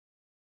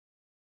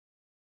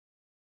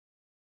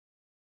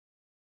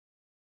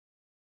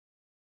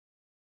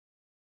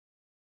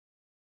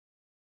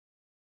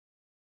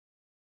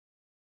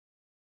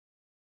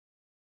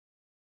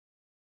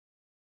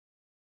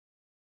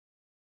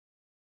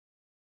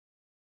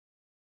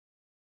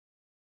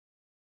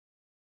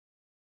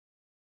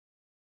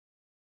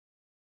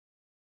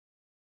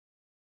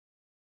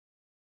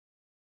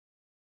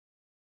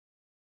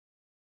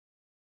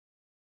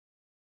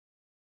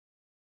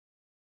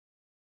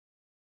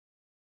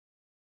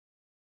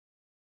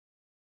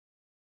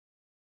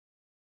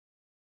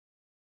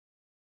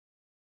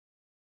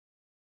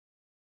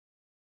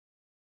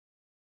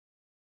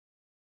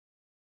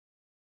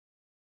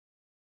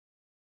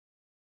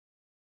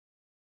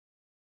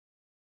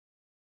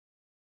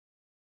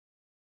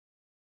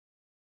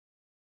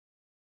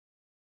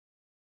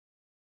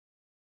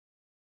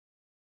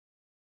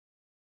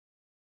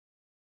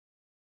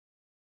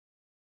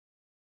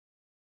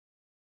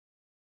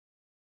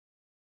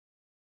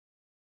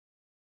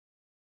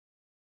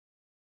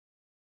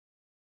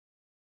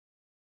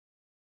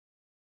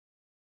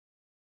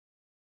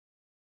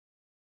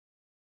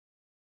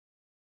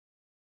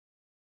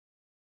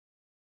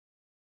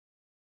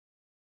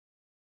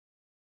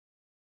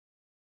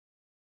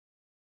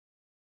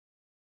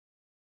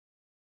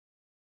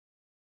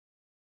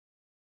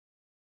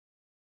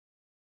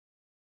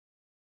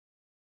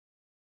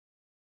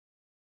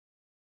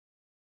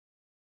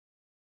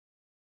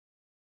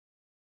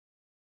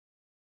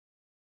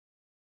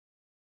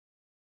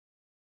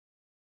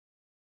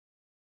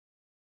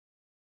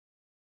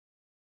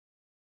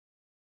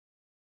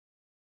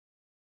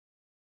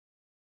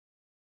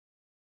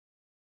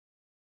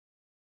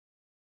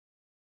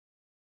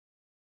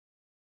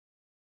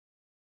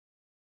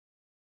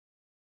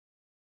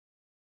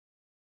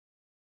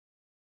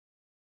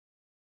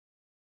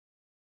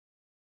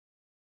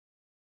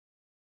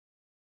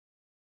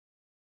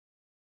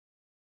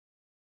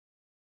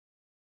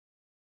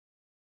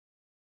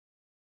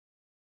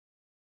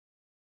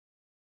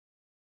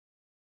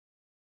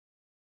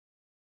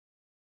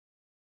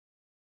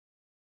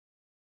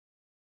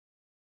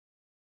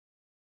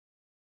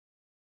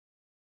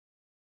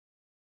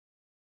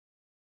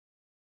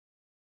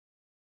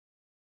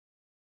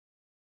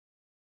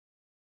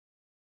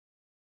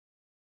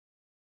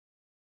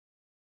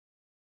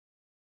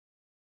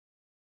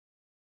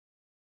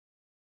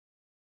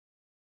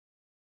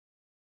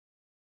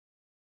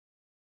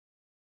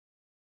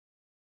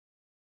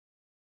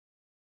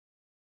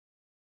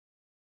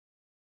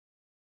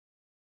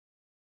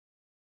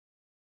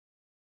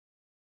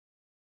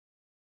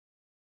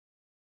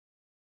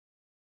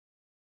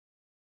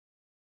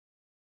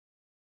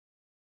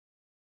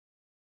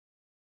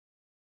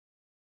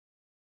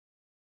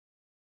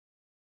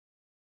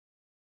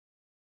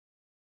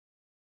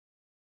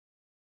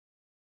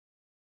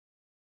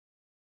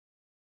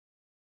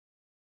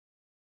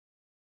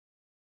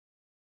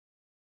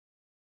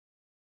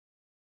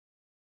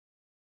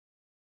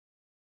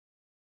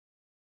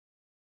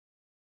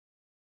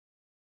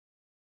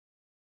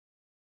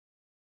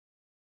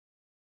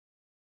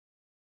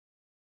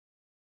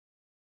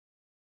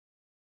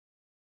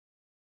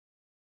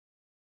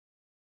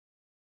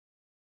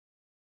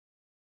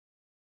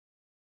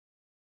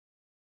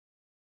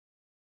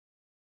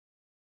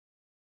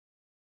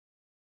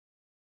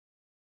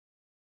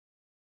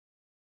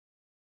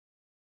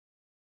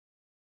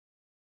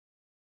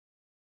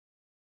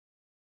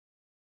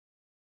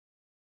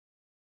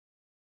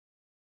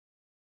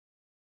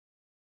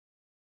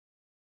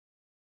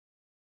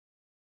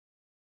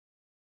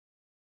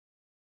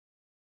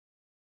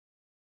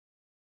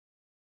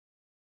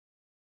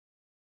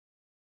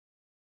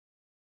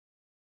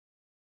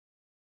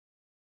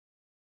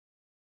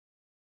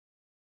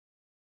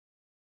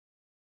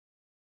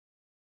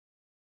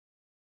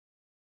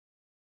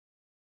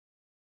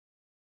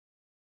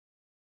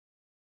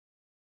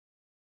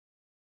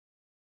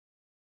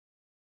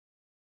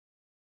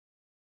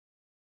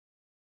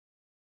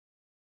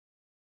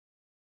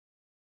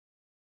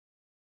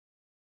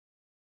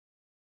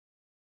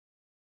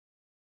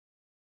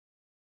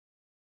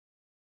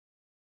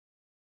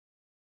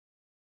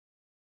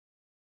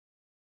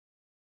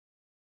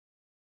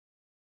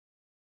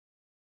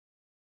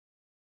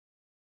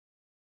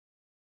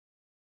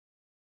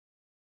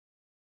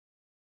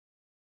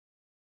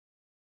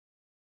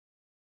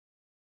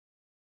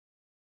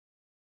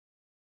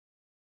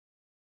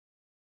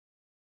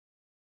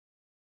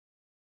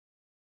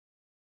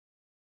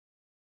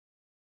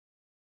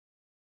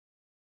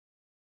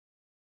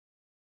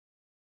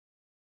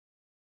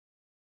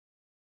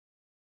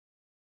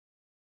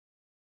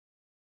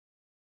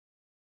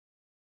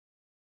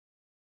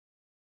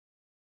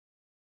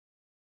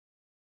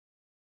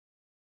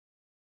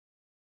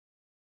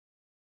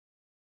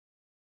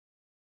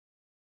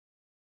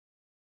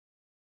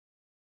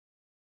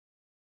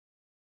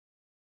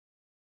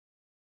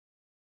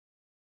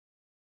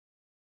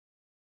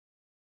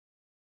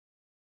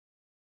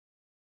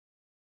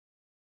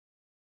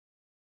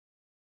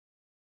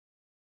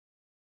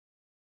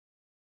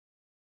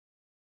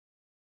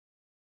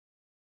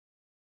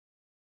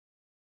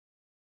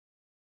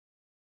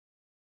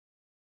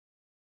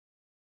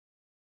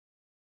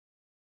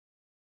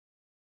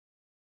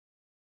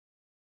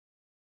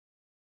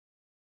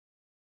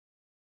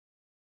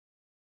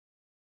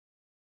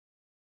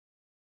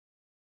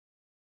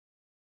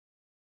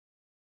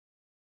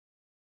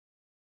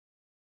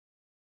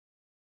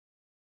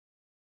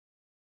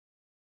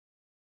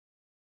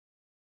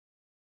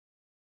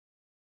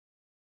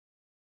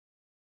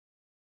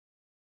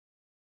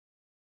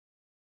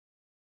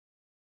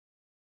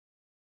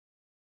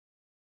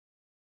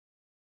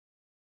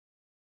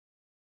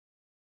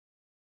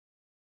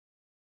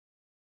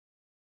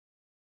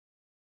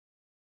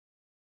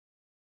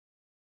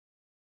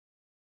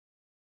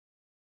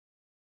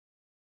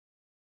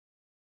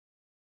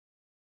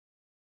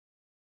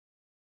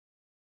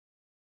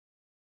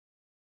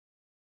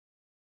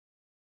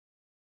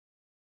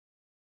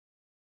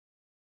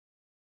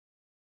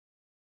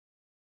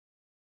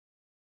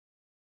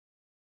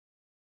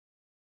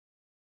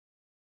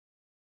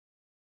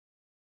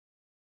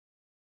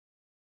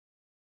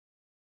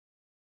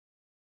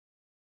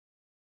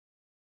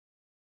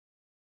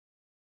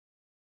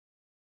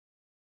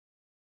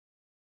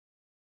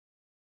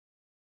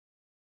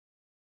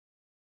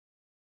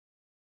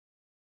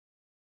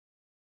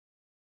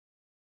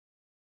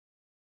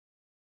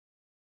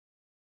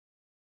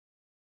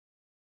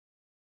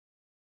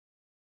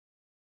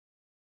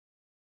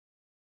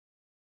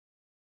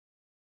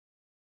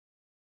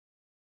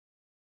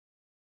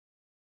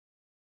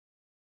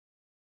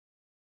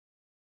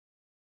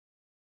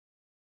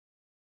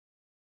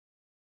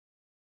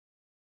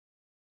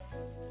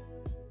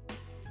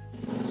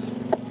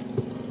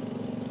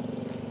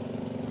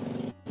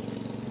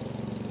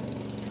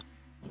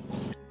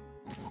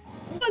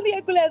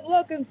Hola, culés.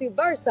 Welcome to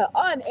Barça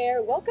on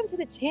Air. Welcome to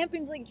the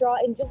Champions League draw.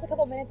 In just a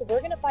couple minutes, we're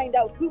going to find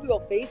out who we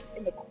will face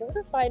in the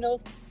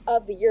quarterfinals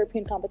of the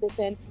European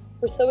competition.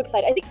 We're so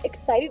excited. I think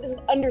excited is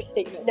an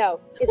understatement. No,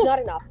 it's not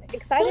enough.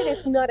 Excited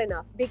is not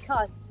enough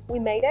because we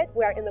made it.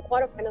 We are in the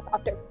quarterfinals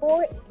after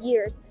 4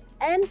 years,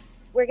 and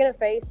we're going to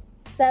face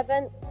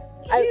 7.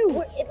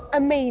 It's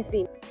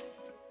amazing.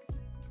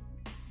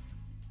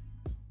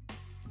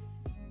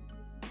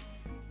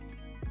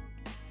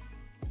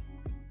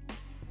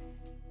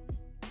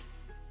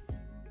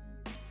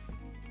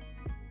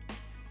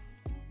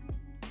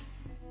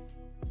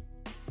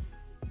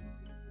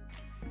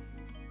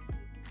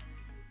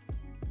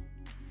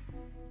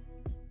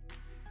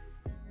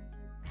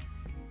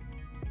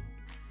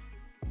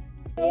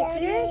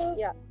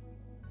 Yeah.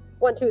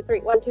 1, 2, 3.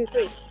 1, 2,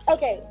 3.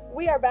 Okay,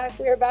 we are back.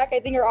 I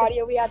think our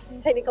audio, we had some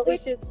technical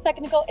issues,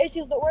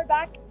 but we're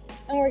back.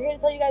 And we're here to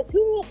tell you guys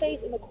who we will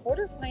face in the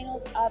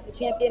quarterfinals of the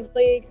Champions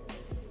League.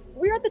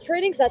 We're at the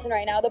training session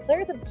right now. The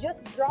players have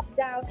just dropped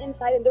down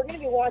inside, and they're going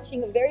to be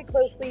watching very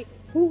closely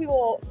who we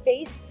will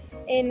face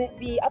in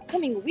the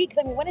upcoming weeks.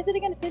 I mean, when is it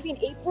again? It's going to be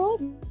in April?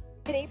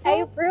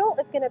 April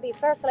is going to be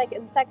first leg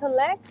and second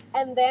leg,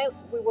 and then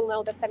we will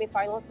know the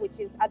semifinals, which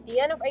is at the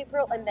end of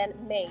April and then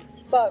May.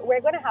 But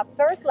we're going to have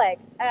first leg,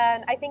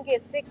 and I think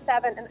it's 6,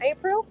 7, and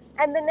April,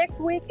 and the next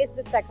week is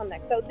the second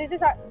leg. So this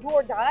is our do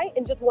or die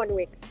in just 1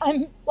 week.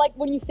 I'm like,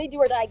 when you say do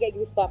or die, I get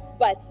goosebumps.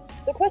 But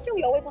the question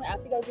we always want to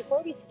ask you guys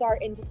before we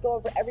start and just go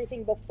over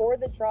everything before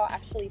the draw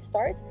actually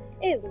starts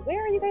is,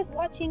 where are you guys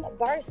watching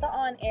Barça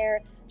on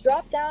Air?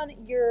 Drop down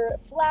your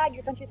flag,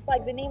 your country's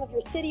flag, the name of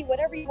your city,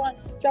 whatever you want,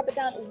 drop it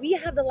down. We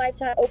have the live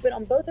chat open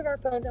on both of our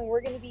phones, and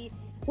we're going to be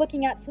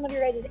looking at some of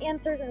your guys'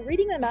 answers and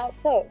reading them out.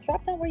 So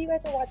drop down where you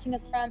guys are watching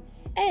us from.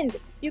 And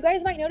you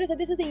guys might notice that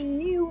this is a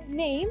new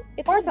name.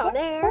 It's Barça on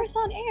Air. Barça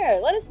on Air.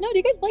 Let us know. Do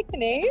you guys like the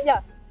name? Yeah.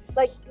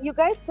 Like, you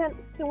guys can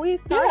we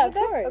start with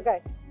this? Course.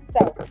 Okay.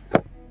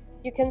 So,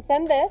 you can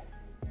send this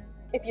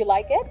if you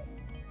like it.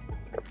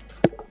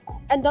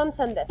 And don't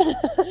send this.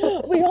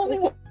 We only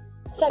want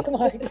check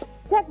marks.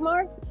 Check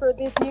marks for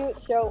this new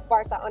show,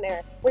 Barça on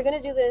Air. We're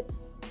going to do this,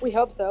 we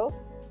hope so,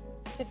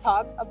 to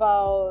talk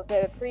about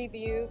the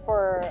preview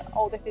for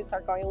all the things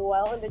are going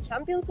well in the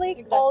Champions League.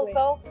 Exactly.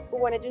 Also, we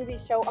want to do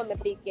this show on the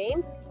big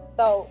games.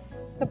 So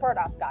support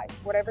us, guys.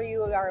 Whatever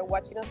you are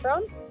watching us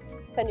from,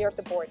 send your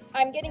support.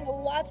 I'm getting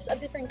lots of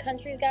different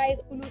countries, guys.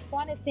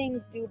 Uluswan is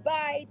saying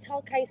Dubai.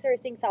 Tal Kaiser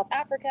is saying South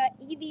Africa.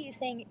 Evie is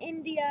saying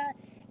India.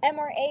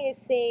 MRA is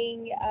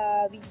saying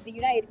the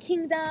United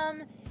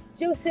Kingdom.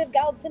 Joseph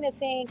Galdson is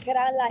saying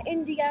Kerala,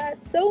 India.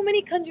 So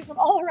many countries from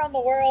all around the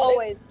world.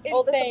 Always. It's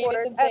all the insane.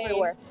 supporters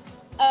everywhere.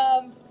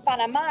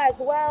 Panama as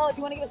well. If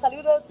you want to give a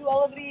saludo to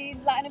all of the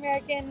Latin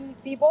American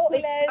people,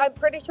 I'm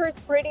pretty sure it's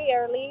pretty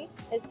early.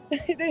 It's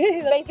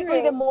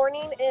basically the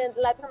morning in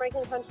Latin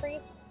American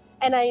countries.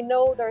 And I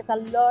know there's a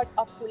lot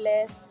of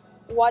culés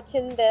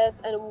watching this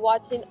and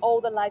watching all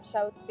the live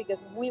shows because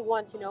we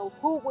want to know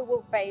who we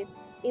will face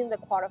in the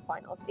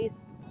quarterfinals.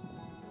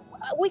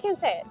 We can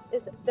say it.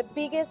 It's the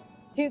biggest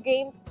 2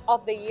 games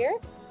of the year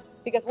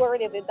because we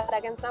already did that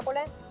against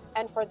Napoli.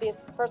 And for this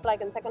first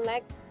leg and second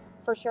leg,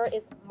 for sure,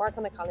 it's marked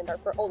on the calendar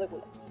for all the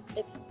culés.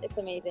 It's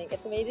amazing.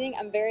 It's amazing.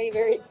 I'm very,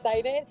 very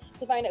excited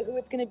to find out who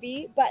it's going to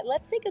be. But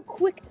let's take a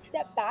quick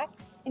step back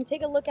and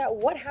take a look at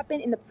what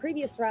happened in the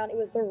previous round. It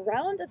was the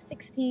round of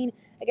 16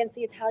 against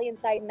the Italian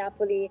side,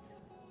 Napoli.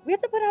 We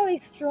had to put out a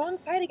strong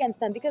fight against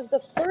them because the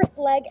first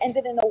leg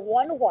ended in a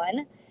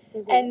 1-1.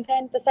 And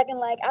then the second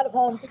leg out of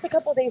home just a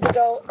couple of days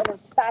ago, an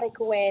emphatic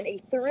win,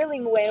 a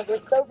thrilling win.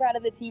 We're so proud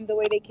of the team, the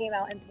way they came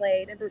out and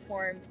played and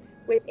performed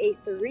with a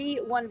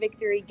 3-1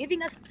 victory,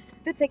 giving us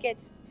the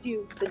tickets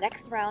to the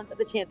next round of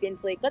the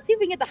Champions League. Let's see if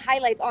we can get the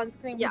highlights on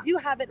screen. Yeah. We do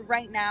have it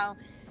right now.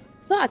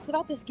 Thoughts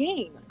about this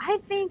game? I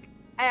think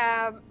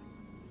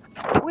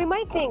we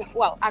might think,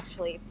 well,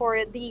 actually,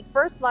 for the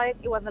first leg,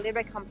 it was a little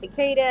bit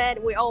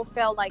complicated. We all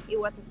felt like it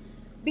was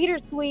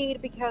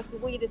bittersweet because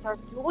we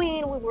deserved to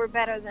win. We were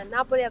better than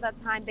Napoli at that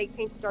time. They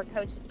changed our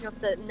coach just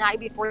the night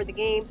before the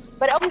game.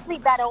 But obviously,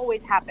 that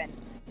always happened.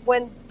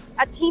 When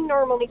a team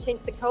normally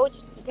changes the coach,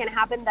 it can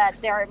happen that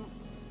they're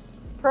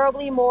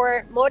probably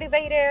more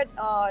motivated,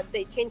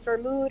 they change their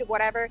mood,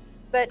 whatever.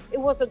 But it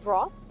was a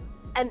draw,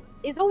 and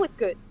it's always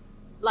good.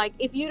 Like,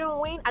 if you don't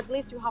win, at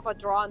least you have a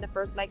draw in the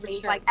first leg.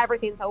 Means like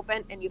everything's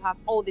open and you have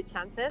all the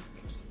chances.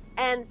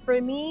 And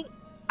for me,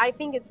 I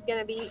think it's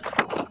gonna be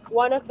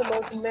one of the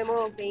most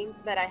memorable games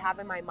that I have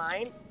in my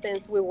mind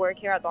since we work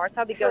here at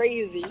Barça, because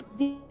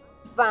the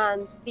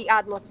fans, the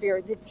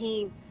atmosphere, the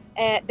team,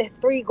 the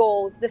 3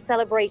 goals, the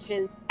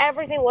celebrations,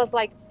 everything was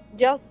like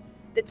just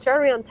the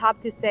cherry on top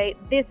to say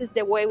this is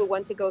the way we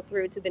want to go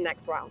through to the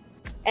next round.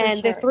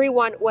 And the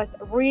 3-1 was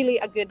really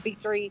a good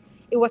victory.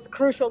 It was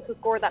crucial to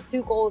score that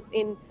 2 goals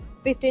in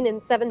 15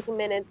 and 17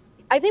 minutes.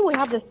 I think we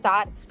have the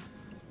stat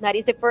that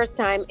is the first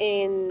time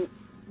in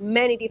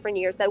many different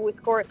years that we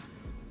scored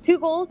 2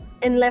 goals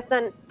in less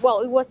than, well,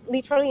 it was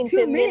literally in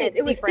 2 minutes.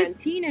 It was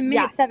 15 and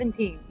minute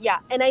 17. Yeah,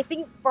 and I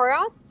think for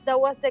us, that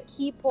was the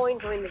key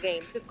point during the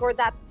game, to score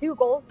that 2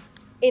 goals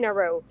in a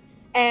row.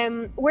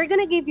 We're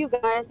gonna give you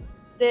guys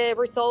the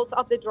results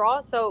of the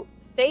draw, so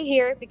stay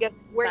here because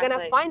we're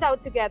gonna find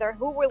out together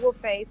who we will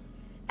face,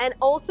 and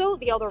also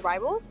the other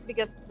rivals,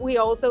 because we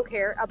also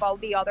care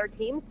about the other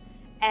teams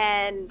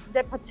and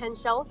the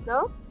potential,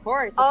 of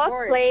course,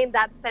 playing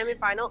that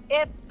semifinal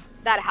if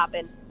that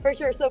happened. For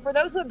sure. So for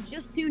those who have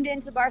just tuned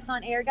in to Barça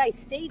on Air, guys,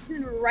 stay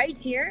tuned right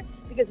here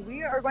because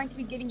we are going to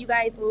be giving you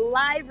guys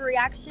live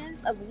reactions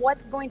of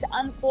what's going to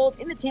unfold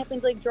in the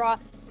Champions League draw,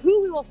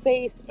 who we will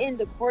face in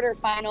the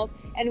quarterfinals,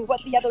 and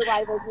what the other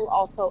rivals will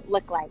also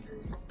look like.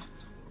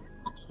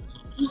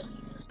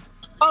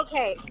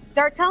 Okay,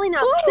 they're telling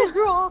us the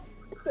draw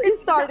is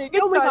starting.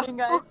 It's starting,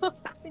 guys.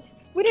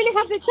 We didn't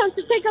have the chance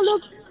to take a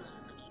look.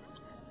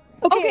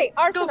 Okay,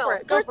 Arsenal.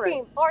 First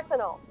team,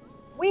 Arsenal.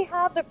 We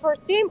have the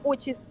first team,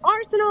 which is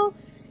Arsenal.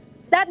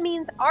 That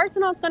means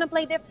Arsenal is going to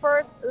play the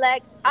first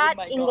leg at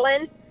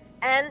England,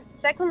 and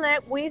second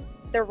leg with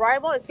the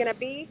rival is going to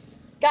be.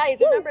 Guys,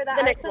 remember that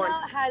Arsenal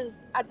has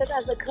Arteta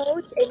as a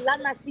coach, a La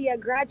Masia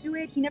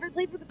graduate. He never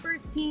played for the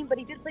first team, but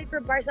he did play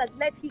for Barça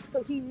Athletic,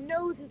 so he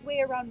knows his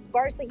way around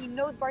Barça. He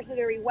knows Barça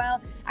very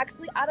well.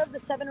 Actually, out of the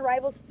 7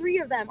 rivals, 3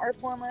 of them are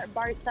former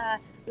Barça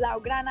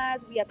Blaugranas.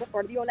 We have Pep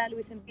Guardiola,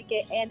 Luis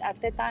Enrique, and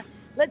Arteta.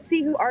 Let's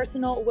see who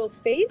Arsenal will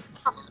face.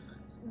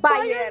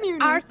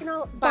 Bayern.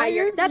 Arsenal,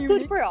 Bayern. That's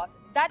good for us.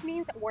 That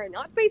means we're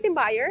not facing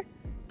Bayern,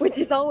 which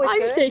is always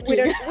good.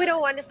 Shaking. We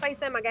don't want to face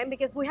them again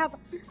because we have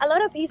a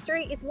lot of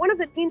history. It's one of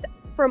the teams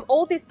from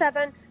all these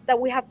 7 that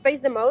we have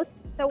faced the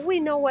most, so we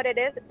know what it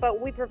is,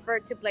 but we prefer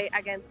to play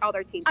against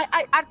other teams.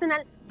 Arsenal,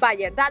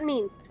 Bayern. That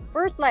means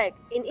first leg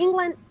in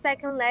England,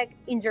 second leg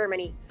in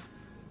Germany.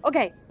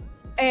 Okay.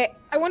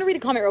 I want to read a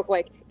comment real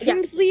quick.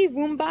 Kingsley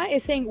Wumba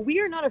is saying, we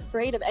are not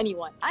afraid of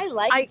anyone. I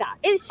like that.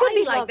 It should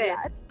be like this.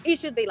 It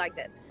should be like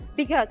this.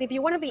 Because if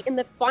you want to be in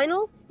the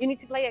final, you need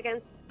to play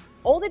against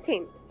all the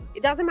teams.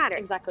 It doesn't matter.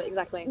 Exactly.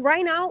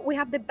 Right now, we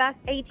have the best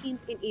 8 teams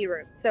in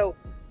Europe. So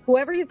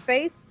whoever you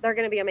face, they're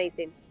going to be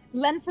amazing.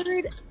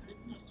 Lenford.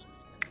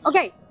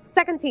 Okay,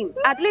 second team,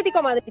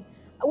 Atlético Madrid.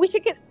 We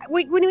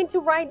need to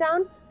write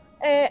down.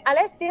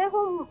 Alex, ¿tienes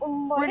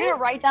un we're going to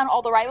write down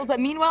all the rivals, but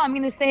meanwhile, I'm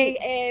going to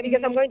say...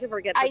 because I'm going to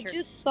forget. I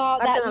just saw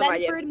that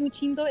Lenford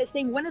Muchindo is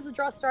saying, when is the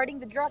draw starting?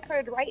 The draw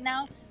started right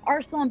now.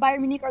 Arsenal and Bayern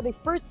Munich are the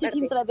first 2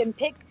 teams that have been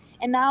picked.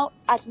 And now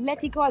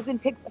Atletico has been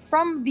picked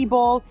from the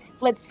bowl.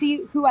 Let's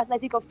see who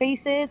Atletico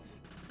faces.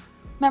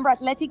 Remember,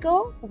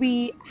 Atletico,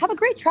 we have a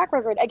great track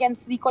record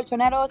against the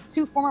Colchoneros,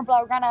 2 former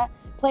Blaugrana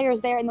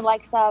players there in the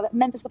likes of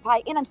Memphis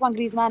Depay and Antoine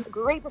Griezmann.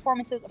 Great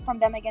performances from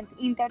them against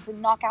Inter to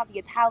knock out the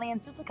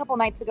Italians just a couple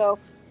nights ago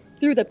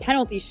through the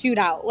penalty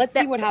shootout. Let's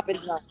see what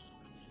happens now.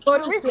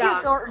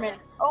 Borussia Dortmund.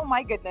 Oh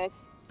my goodness.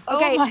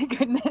 Okay. Oh my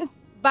goodness.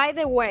 By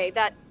the way,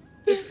 that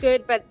it's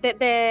good, but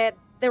the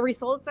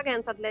results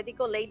against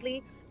Atletico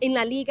lately in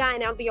La Liga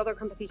and all the other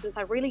competitions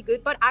are really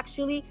good, but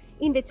actually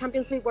in the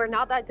Champions League were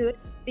not that good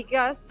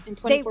because in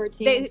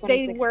 2014 and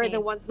 2016 they were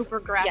the ones who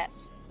progressed.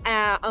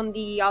 On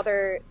the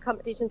other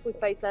competitions we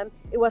faced them.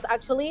 It was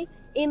actually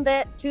in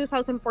the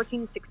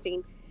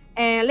 2014-16.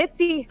 Let's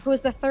see who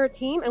is the third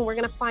team, and we're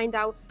gonna find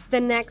out the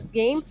next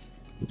game.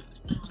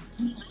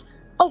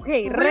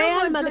 Okay,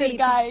 Real Madrid,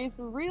 guys.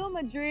 Real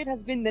Madrid has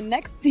been the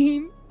next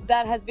team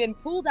that has been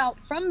pulled out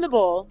from the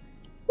bowl.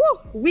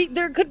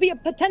 There could be a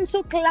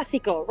potential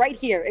Clásico right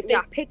here if they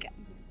pick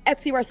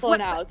FC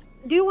Barcelona out.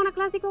 Do you want a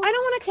Clásico? I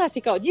don't want a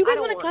Clásico. Do you guys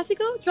want a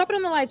Clásico? Drop it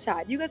on the live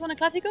chat. Do you guys want a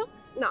Clásico?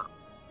 No.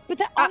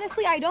 But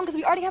honestly, I don't, because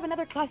we already have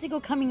another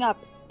Clásico coming up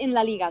in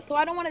La Liga, so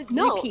I don't want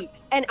to repeat.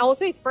 And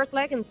also it's first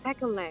leg and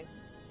second leg.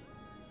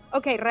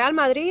 Okay, Real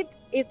Madrid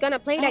is going to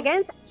play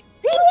against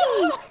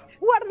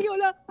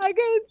Guardiola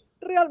against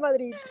Real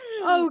Madrid.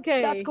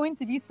 Okay. That's going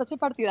to be such a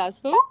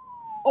partidazo.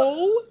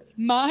 Oh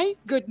my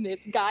goodness,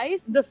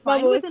 guys.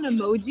 Define with an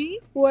emoji.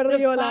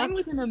 Define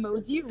with an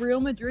emoji Real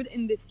Madrid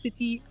in the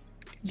City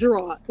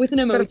draw with an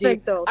emoji.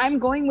 Perfecto. I'm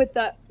going with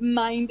the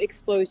mind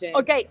explosion.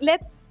 Okay,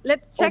 let's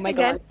check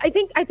again. God. I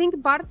think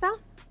Barça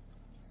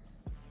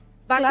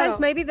is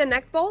maybe the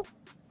next ball.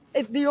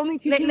 It's the only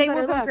 2 teams they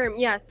will confirm,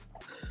 yes.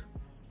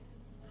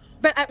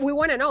 But we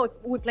want to know if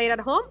we played at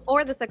home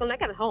or the second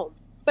leg at home.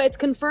 But it's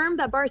confirmed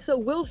that Barça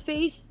will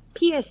face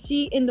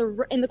PSG in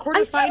the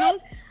quarterfinals.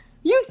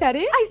 You said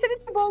it. I said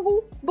it to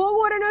Bogu.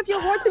 Bogu, I don't know if you're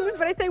watching this,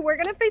 but I say we're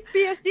going to face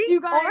PSG you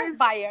guys, or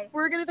Bayern.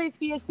 We're going to face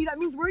PSG. That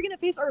means we're going to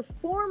face our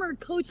former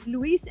coach,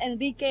 Luis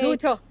Enrique.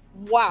 Lucho.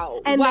 Wow.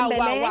 And wow,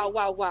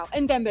 Dembele. wow.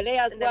 And Dembele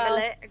as well.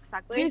 Dembele,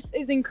 exactly. This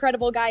is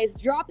incredible, guys.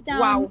 Drop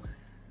down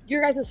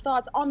your guys'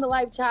 thoughts on the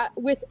live chat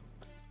with...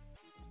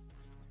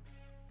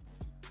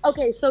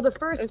 Okay, so the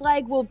first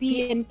leg will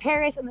be in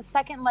Paris, and the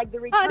second leg, the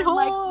return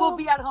leg, will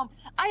be at home.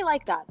 I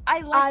like that. I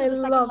like that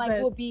the second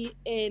leg will be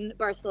in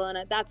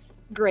Barcelona. That's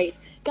great.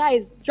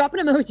 Guys, drop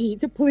an emoji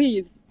to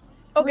please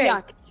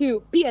react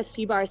to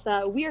PSG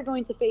Barça. We are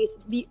going to face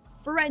the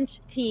French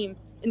team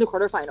in the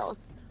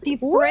quarterfinals. The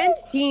French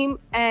team,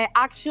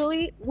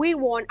 actually, we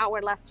won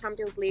our last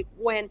Champions League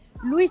when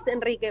Luis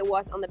Enrique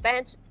was on the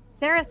bench.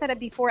 Sarah said it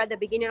before at the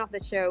beginning of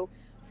the show.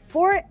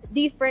 4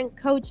 different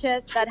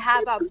coaches that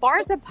have a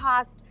Barça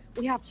past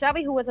we have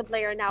Xavi, who was a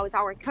player, now is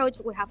our coach.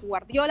 We have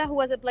Guardiola, who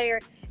was a player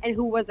and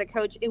who was a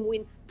coach and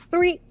win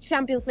 3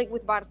 Champions League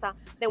with Barça.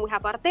 Then we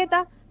have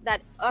Arteta,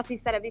 that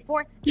Ozzy said it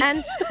before,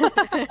 and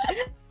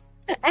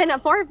and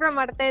apart from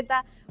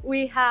Arteta,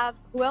 we have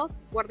who else?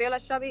 Guardiola,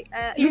 Xavi,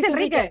 Luis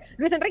Enrique,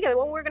 the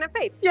one we're gonna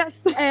face. Yes.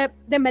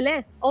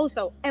 Dembélé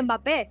also,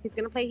 Mbappé. He's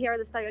gonna play here at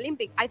the Stadio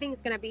Olympic. I think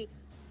it's gonna be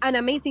an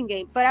amazing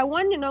game. But I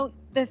want to know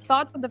the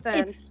thoughts of the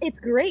fans. It's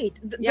great.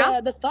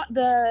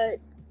 The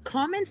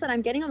comments that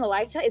I'm getting on the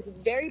live chat is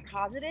very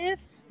positive,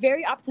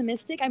 very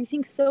optimistic. I'm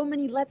seeing so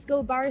many "Let's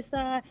go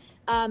Barca,"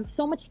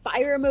 so much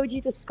fire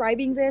emojis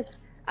describing this.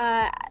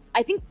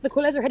 I think the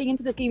Culés are heading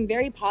into this game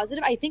very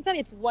positive. I think that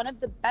it's one of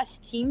the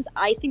best teams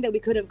I think that we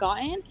could have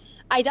gotten.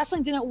 I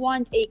definitely didn't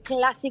want a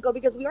Clásico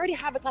because we already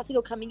have a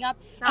Clásico coming up.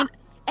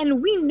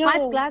 And we know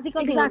 5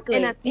 Clásicos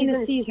in a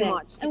season is too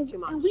much.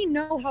 And we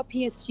know how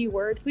PSG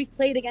works. We've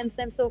played against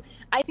them. So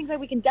I think that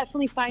we can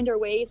definitely find our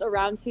ways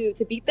around to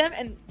beat them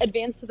and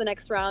advance to the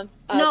next round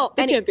of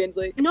the Champions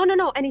League. No.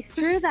 And it's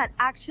true that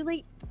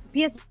actually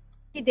PSG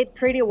did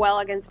pretty well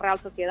against Real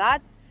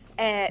Sociedad.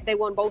 They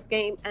won both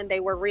games and they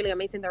were really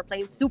amazing. They're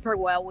playing super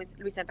well with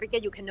Luis Enrique.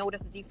 You can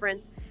notice the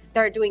difference.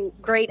 They're doing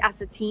great as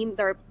a team.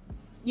 They're,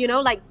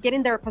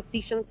 getting their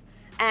positions.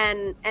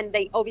 And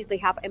they obviously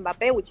have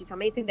Mbappé, which is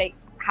amazing. They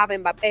have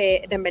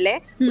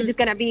Dembélé, which is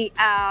going to be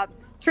a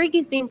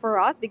tricky thing for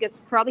us because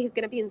probably he's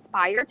going to be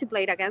inspired to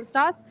play it against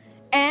us.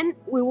 And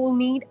we will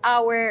need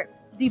our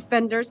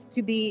defenders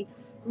to be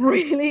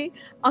really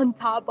on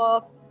top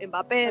of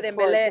Mbappé,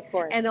 Dembélé, of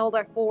course. and all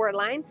their forward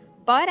line.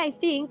 But I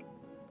think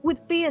with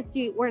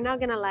PSG, we're not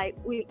going to lie,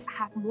 we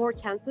have more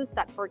chances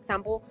that, for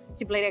example,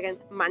 to play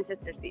against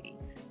Manchester City.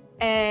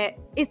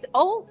 It's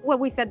all what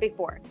we said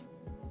before.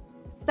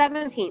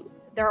 7 teams.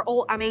 They're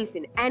all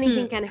amazing.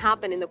 Anything can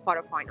happen in the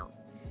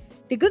quarterfinals.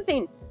 The good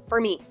thing for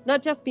me,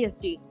 not just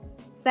PSG,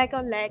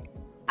 second leg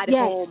at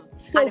home.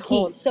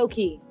 So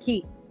key.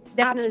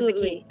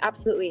 Definitely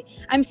Absolutely.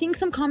 I'm seeing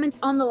some comments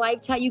on the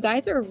live chat. You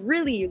guys are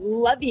really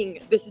loving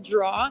this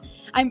draw.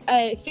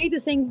 Faith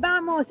is saying,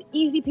 vamos,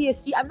 easy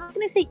PSG. I'm not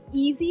going to say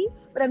easy,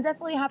 but I'm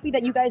definitely happy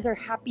that you guys are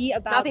happy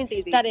about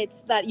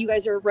that you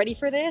guys are ready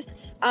for this.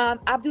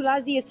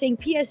 Abdulaziz is saying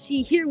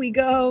PSG, here we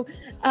go.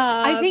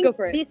 I think go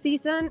for it. This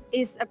season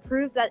is a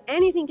proof that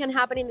anything can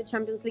happen in the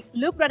Champions League.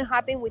 Look what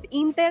happened with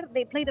Inter.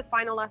 They played the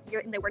final last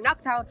year and they were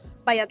knocked out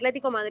by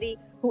Atletico Madrid,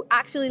 who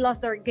actually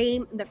lost their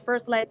game in the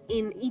first leg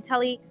in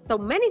Italy. So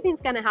many things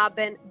can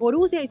happen.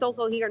 Borussia is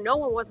also here. No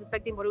one was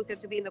expecting Borussia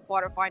to be in the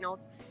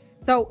quarterfinals.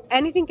 So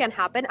anything can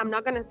happen. I'm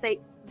not going to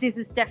say this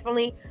is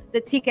definitely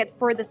the ticket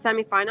for the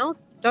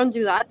semifinals. Don't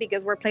do that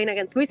because we're playing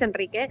against Luis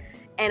Enrique.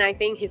 And I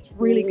think he's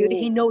really good.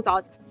 He knows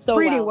us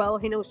pretty well.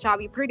 He knows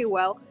Xavi pretty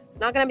well. It's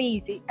not going to be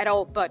easy at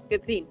all, but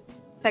good thing.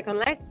 Second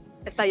leg,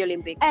 Estadio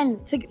Olympic.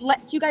 And to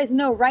let you guys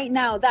know right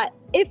now that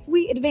if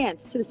we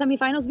advance to the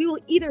semifinals, we will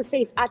either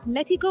face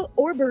Atletico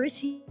or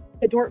Borussia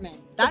Dortmund.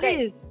 That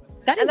is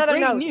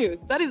great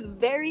news. That is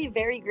very,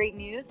 very great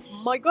news.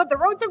 My God, the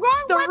road to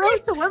Wembley. The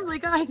road to Wembley,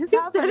 guys. It's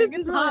happening.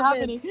 It's not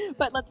happening.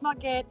 But let's not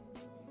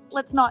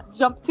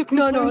jump to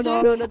conclusions.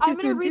 No. I'm going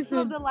to read some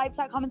of the live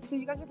chat comments because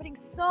you guys are putting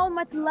so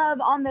much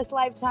love on this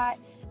live chat.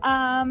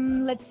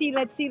 Let's see.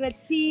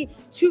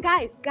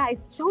 Guys,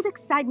 show the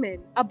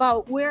excitement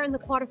about we're in the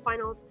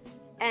quarterfinals.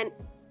 And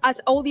as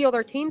all the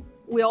other teams,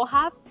 we all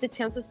have the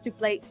chances to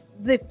play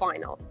the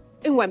final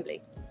in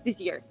Wembley this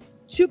year.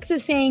 Chooks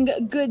is saying,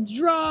 good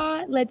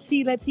draw. Let's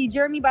see.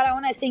 Jeremy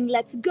Barahona is saying,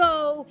 let's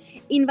go.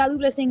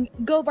 Invaluable is saying,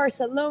 go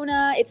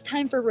Barcelona. It's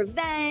time for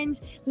revenge.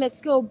 Let's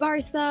go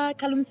Barça.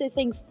 Calumse is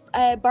saying,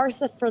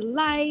 Barça for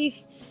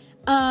life.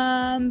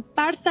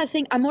 Barça is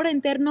saying, amor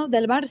interno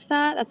del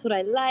Barça. That's what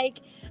I like.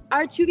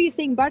 Archubi is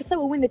saying, Barça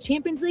will win the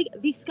Champions League.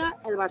 Visca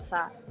el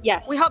Barça.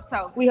 Yes. We hope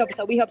so.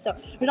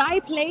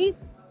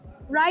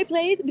 Rai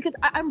plays because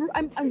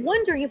I'm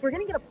wondering if we're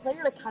gonna get a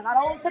player to come out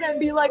all of a sudden and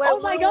be like, oh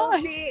my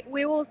gosh.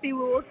 We will see.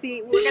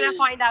 We're gonna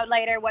find out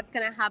later what's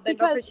gonna happen.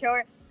 But for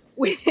sure,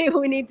 we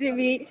need to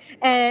be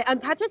on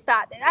touch with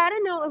that. I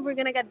don't know if we're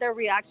gonna get their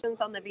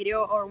reactions on the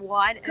video or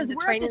what. Because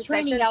we're at the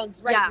training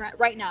grounds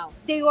right now.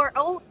 They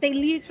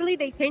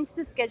changed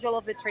the schedule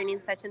of the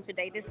training session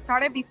today. They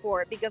started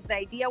before because the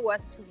idea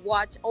was to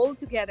watch all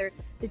together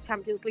the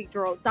Champions League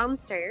draw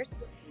downstairs.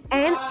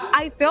 And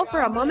I felt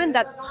for a moment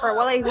that for a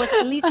while it was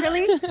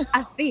literally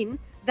a thing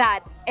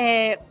that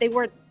they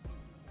were,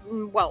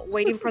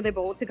 waiting for the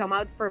ball to come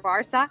out for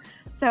Barça.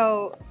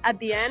 So at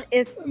the end,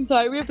 I'm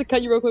sorry, we have to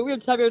cut you real quick. We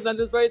have Xavi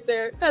Hernandez right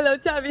there. Hello,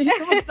 Xavi.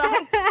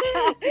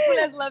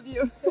 Let's love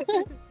you.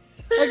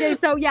 Okay,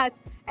 so yes,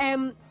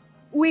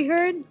 we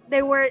heard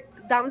they were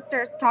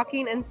downstairs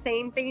talking and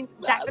saying things,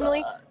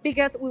 definitely,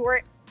 because we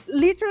were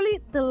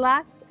literally the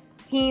last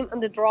team on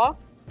the draw.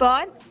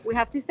 But we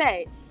have to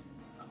say,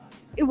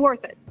 it's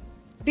worth it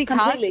because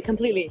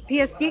completely.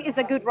 PSG is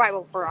a good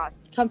rival for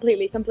us.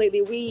 Completely.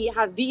 We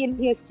have beaten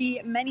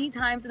PSG many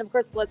times, and of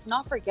course, let's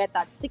not forget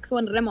that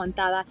 6-1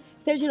 remontada.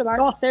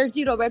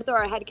 Sergi Roberto,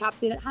 our head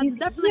captain,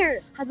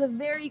 has a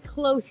very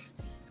close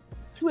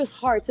to his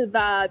heart, to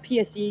the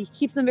PSG. He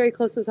keeps them very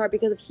close to his heart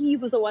because he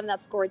was the one that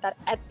scored that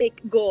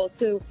epic goal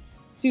to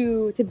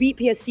beat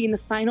PSG in the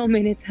final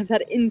minutes of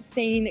that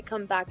insane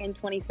comeback in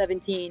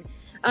 2017.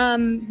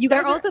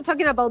 They're also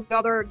talking about the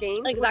other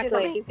games, exactly.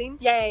 which is amazing.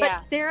 Yeah.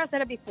 But Sarah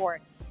said it before.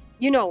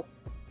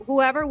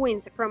 Whoever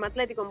wins from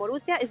Atletico and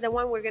Borussia is the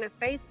one we're going to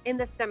face in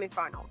the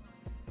semifinals.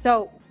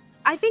 So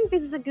I think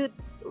this is a good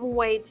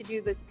way to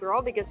do this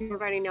draw because you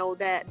already know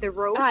the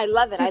road I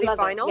love it. to I the love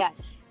final. It. Yes.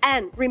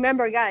 And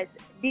remember, guys,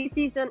 this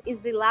season is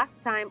the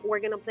last time we're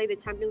going to play the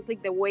Champions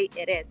League the way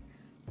it is.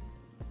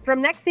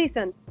 From next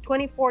season,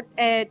 2024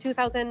 and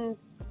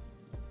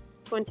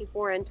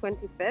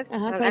 25th.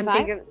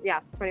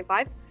 25?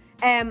 25.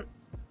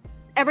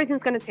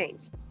 Everything's going to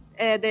change.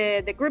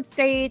 The group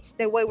stage,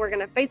 the way we're going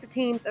to face the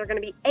teams, there are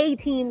going to be 8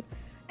 teams.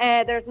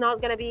 There's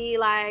not going to be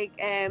like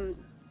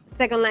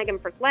second leg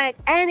and first leg.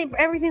 And if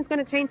everything's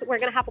going to change, we're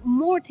going to have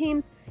more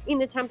teams in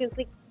the Champions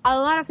League. A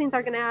lot of things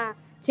are going to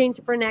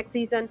change for next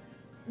season.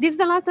 This is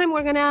the last time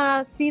we're going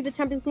to see the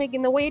Champions League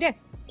in the way it is.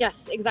 Yes,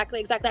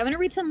 exactly. I'm going to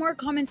read some more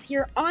comments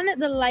here on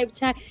the live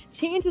chat.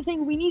 Chance is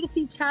saying we need to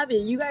see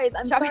Xavi. You guys,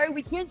 I'm sorry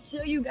we can't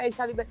show you guys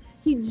Xavi, but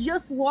he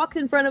just walked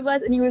in front of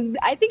us and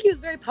I think he was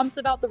very pumped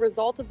about the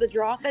result of the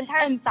draw. The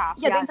entire staff.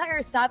 Yeah, yes. The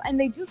entire staff. And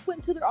they just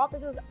went to their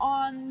offices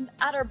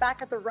at our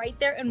back at the right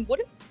there. And what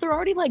if they're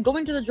already like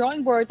going to the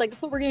drawing boards? Like, this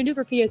is what we're going to do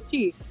for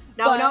PSG.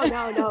 No.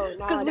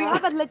 Because we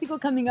have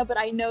Atletico coming up, but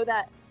I know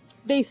that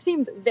they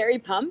seemed very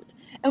pumped.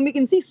 And we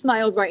can see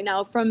smiles right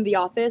now from the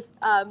office,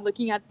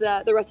 looking at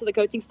the rest of the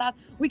coaching staff.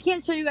 We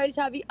can't show you guys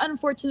Xavi,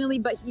 unfortunately,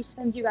 but he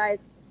sends you guys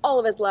all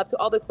of his love to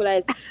all the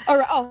culés.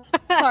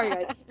 Sorry,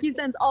 guys. He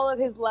sends all of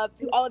his love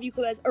to all of you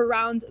culés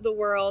around the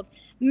world.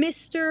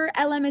 Mr.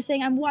 LM is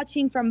saying, I'm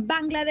watching from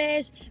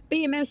Bangladesh.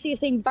 BMMC is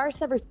saying,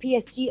 Barça versus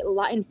PSG.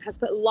 Latin has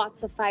put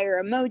lots of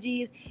fire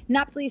emojis.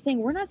 Napoli is saying,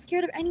 we're not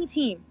scared of any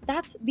team.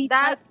 That's the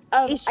type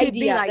of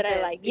idea that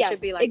I like. It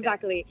should be like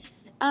exactly.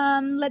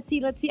 Let's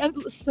see.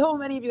 So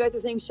many of you guys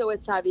are saying show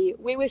us Xavi.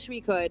 We wish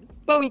we could,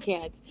 but we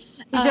can't.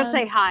 You just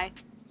say hi.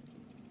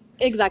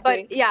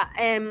 Exactly. But yeah,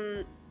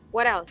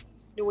 what else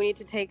do we need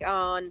to take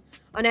on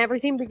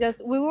everything?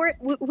 Because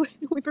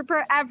we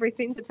prepare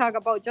everything to talk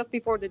about just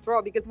before the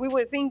draw, because we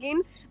were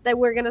thinking that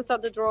we're gonna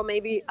start the draw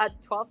maybe at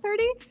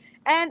 12:30,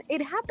 and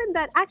it happened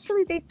that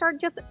actually they start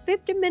just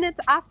 15 minutes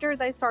after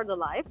they start the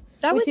live.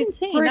 That was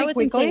insane. That was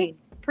insane.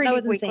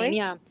 Pretty quickly.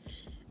 Yeah.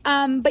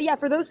 But yeah,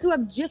 for those who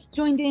have just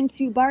joined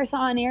into Barça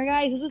on Air,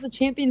 guys, this was a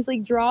Champions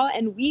League draw,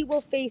 and we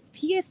will face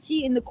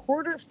PSG in the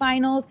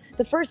quarterfinals.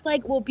 The first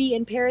leg will be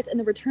in Paris, and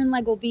the return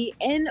leg will be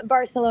in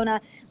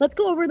Barcelona. Let's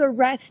go over the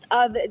rest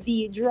of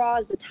the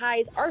draws, the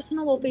ties.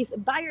 Arsenal will face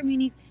Bayern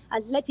Munich,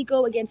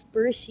 Atletico against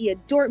Borussia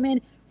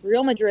Dortmund,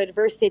 Real Madrid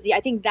versus City. I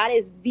think that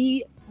is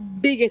the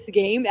biggest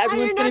game.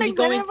 Everyone's going to be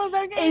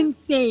going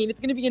insane. It's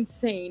going to be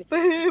insane.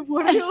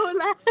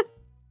 Guardiola.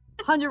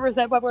 100%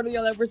 Pep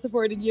Guardiola, we're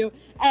supporting you.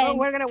 And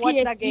we're going to watch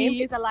that game.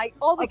 It's like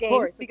all the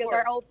games, because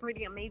they're all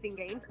pretty amazing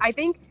games. I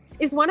think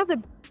it's one of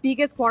the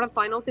biggest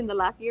quarterfinals in the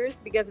last years,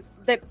 because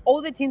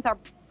all the teams are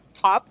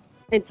top.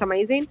 It's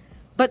amazing.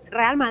 But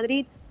Real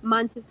Madrid,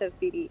 Manchester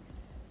City.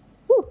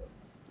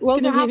 We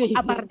also have a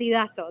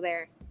partidazo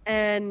there.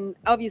 And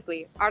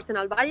obviously,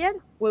 Arsenal-Bayern,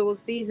 we will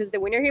see who's the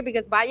winner here,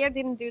 because Bayern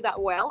didn't do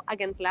that well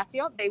against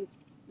Lazio. They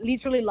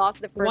literally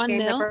lost the first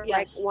game, the first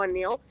like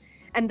 1-0.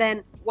 And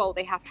then, well,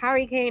 they have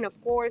Harry Kane, of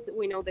course.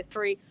 We know the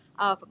story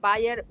of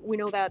Bayern. We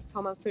know that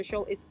Thomas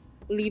Tuchel is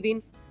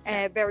leaving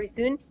very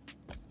soon.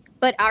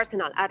 But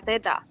Arsenal,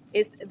 Arteta,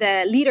 is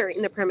the leader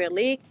in the Premier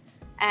League,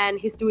 and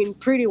he's doing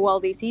pretty well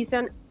this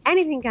season.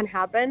 Anything can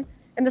happen.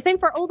 And the same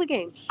for all the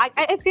games.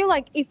 I feel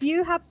like if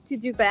you have to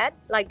do bet,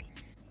 like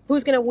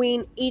who's going to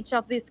win each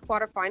of these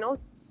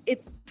quarterfinals,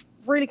 it's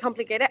really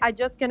complicated. I'm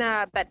just going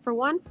to bet for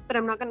one, but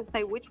I'm not going to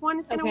say which one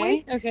is going to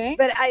win. Okay.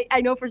 But I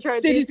know for sure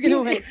City's going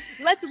to win.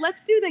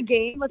 Let's do the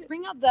game. Let's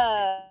bring up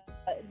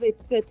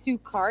the two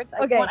cards.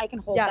 Okay. I can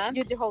hold them.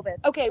 You do hold it.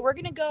 Okay, we're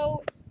going to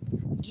go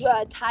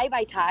tie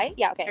by tie.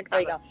 Yeah, okay.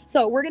 Exactly. There you go.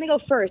 So we're going to go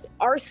first.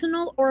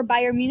 Arsenal or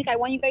Bayern Munich. I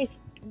want you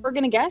guys, we're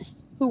going to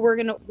guess who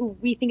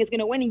we think is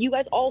going to win. And you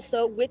guys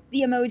also, with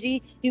the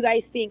emoji, you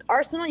guys think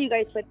Arsenal. You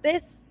guys put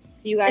this.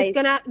 You guys, it's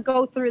gonna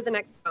go through the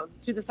next round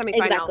to the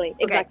semifinal.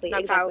 Exactly.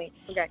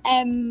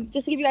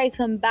 Just to give you guys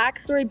some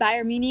backstory,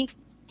 Bayern Munich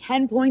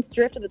 10 points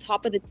drift at the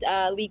top of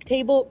the league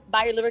table.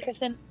 Bayer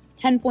Leverkusen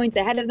 10 points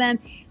ahead of them.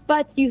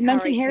 But you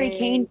mentioned Harry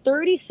Kane,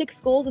 36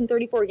 goals in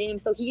 34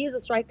 games. So he is a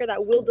striker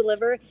that will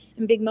deliver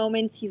in big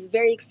moments. He's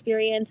very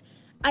experienced.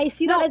 I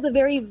see that as a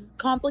very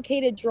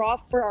complicated draw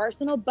for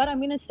Arsenal, but I'm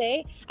going to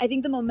say I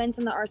think the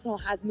momentum that Arsenal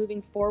has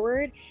moving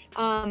forward,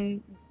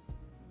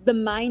 the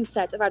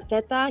mindset of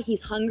Arteta,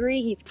 he's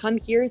hungry, he's come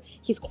here,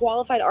 he's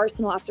qualified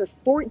Arsenal after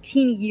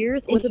 14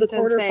 years into the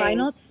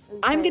quarterfinals.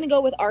 I'm going to go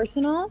with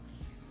Arsenal.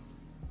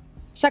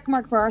 Check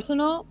mark for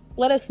Arsenal.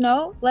 Let us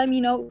know. Let me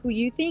know who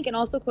you think. And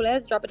also,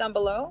 culés, drop it down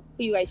below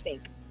who you guys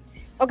think.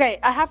 Okay,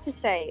 I have to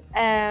say,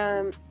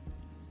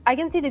 I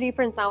can see the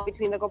difference now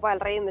between the Copa del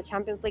Rey and the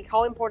Champions League,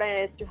 how important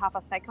it is to have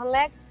a second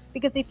leg.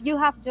 Because if you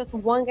have just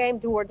one game,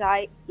 do or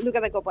die, look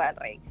at the Copa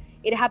del Rey.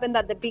 It happened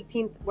that the big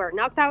teams were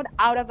knocked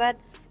out of it.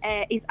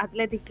 It's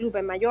Athletic Club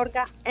and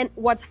Mallorca. And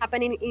what's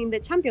happening in the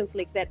Champions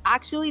League, that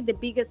actually the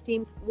biggest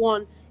teams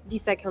won the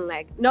second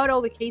leg. Not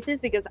all the cases,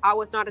 because I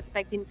was not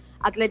expecting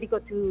Atletico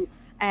to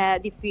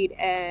defeat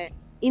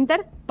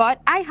Inter.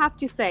 But I have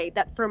to say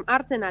that from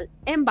Arsenal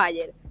and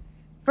Bayern,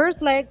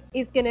 first leg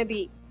is going to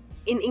be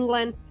in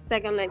England,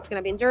 second leg is going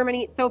to be in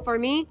Germany. So for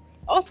me,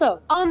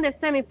 Also, on the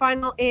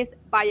semifinal is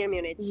Bayern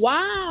Munich.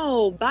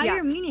 wow, Bayern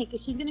Yeah. Munich.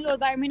 If she's gonna go with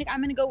Bayern Munich,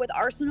 I'm gonna go with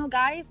Arsenal.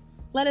 Guys,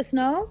 let us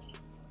know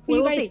who We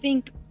you will guys see.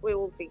 think We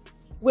will see.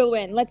 will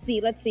win. Let's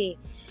see.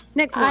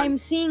 Next one. I'm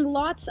seeing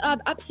lots of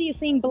Upsi is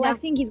saying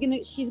blessing.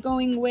 She's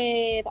going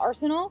with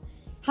Arsenal.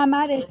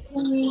 Hamad is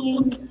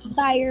saying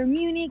Bayern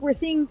Munich. We're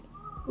seeing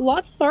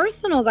lots of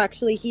Arsenals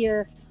actually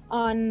here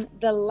on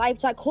the live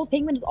chat. Cold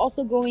Penguin is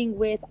also going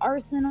with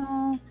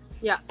Arsenal.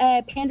 Yeah.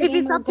 Panda If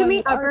it's Gamer up is to going me,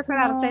 with I prefer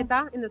Arsenal.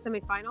 Arteta in the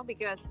semifinal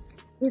because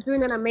he's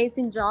doing an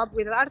amazing job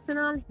with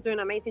Arsenal. He's doing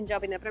an amazing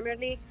job in the Premier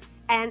League,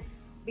 and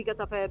because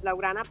of a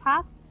Blaugrana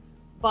past.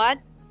 But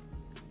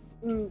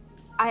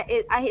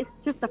it's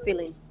just a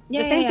feeling.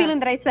 Yeah, the same yeah. feeling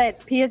that I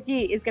said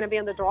PSG is going to be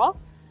on the draw.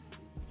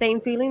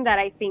 Same feeling that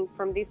I think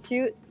from these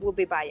two will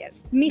be Bayern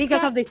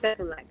because of the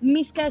second leg.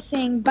 Miska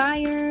saying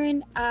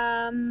Bayern.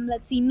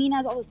 Let's see.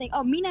 Mina's also saying.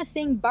 Oh, Mina's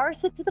saying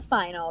Barça to the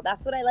final.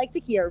 That's what I like to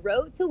hear.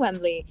 Road to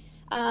Wembley.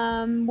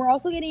 We're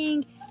also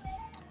getting.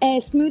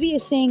 Smoothie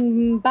is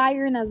saying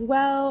Bayern as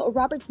well.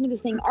 Robert Smith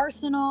is saying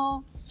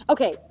Arsenal.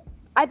 Okay,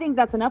 I think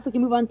that's enough. We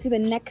can move on to the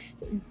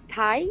next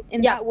tie,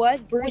 and Yeah. that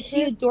was Which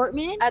Borussia is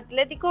Dortmund.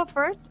 Atletico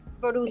first,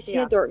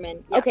 Borussia Borussia.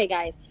 Dortmund. Yes. Okay,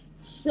 guys.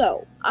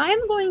 So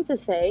I'm going to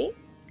say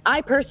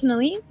I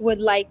personally would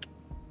like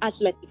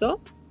Atletico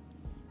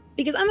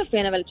because I'm a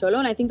fan of El Cholo,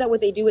 and I think that what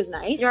they do is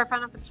nice. You're a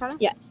fan of Barcelona?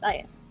 Yes, I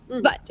am.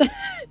 Mm. But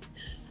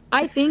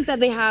I think that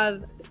they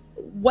have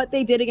what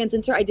they did against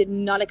Inter. I did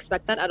not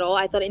expect that at all.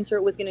 I thought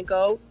Inter was going to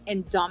go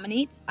and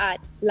dominate at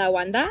La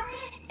Wanda.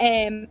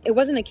 It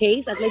wasn't the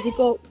case.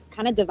 Atletico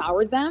kind of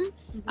devoured them.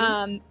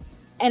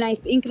 And I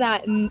think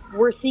that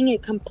we're seeing a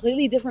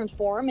completely different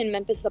form in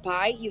Memphis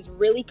Depay. He's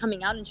really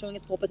coming out and showing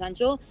his full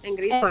potential. And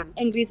Griezmann.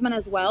 And Griezmann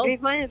as well.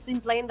 Griezmann has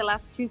been playing the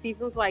last 2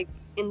 seasons like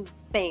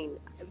insane.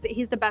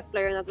 He's the best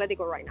player in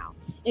Atletico right now.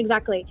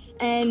 Exactly.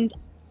 And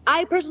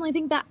I personally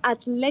think that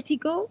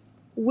Atletico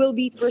will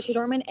beat Borussia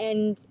Dortmund,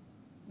 and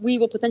we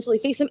will potentially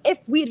face them if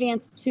we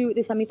advance to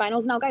the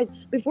semifinals. Now, guys,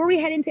 before we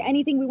head into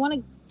anything, we want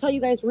to tell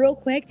you guys real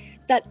quick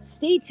that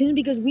stay tuned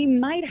because we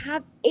might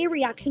have a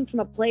reaction from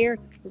a player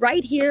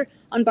right here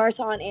on Barça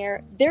on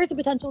Air. There's a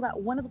potential that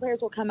one of the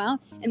players will come out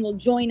and will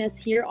join us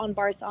here on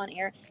Barça on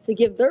Air to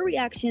give their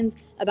reactions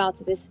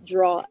about this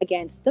draw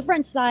against the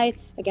French side,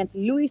 against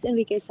Luis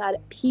Enrique's side,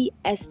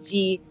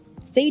 PSG.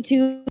 Stay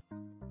tuned.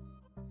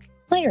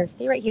 Players,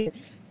 stay right here.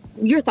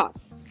 Your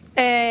thoughts?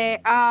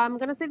 I'm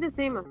going to say the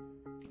same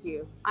as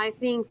you. I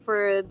think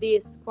for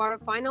these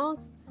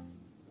quarterfinals,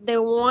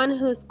 the one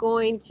who's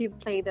going to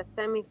play the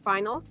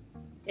semifinal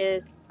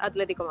is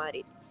Atletico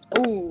Madrid.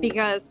 Ooh.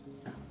 Because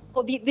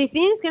the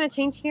thing is going to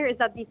change here is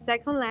that the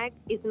second leg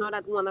is not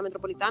at Wanda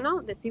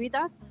Metropolitano, the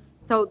CIUTAT,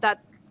 so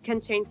that can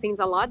change things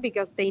a lot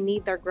because they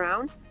need their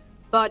ground.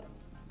 But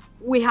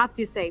we have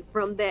to say,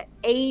 from the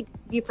 8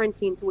 different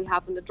teams we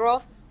have in the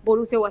draw,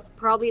 Borussia was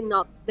probably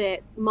not the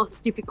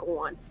most difficult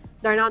one.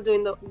 They're not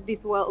doing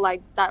this well,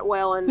 like that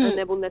well in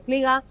the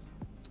Bundesliga.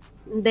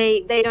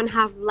 They don't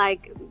have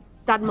like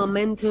that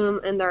momentum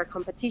in their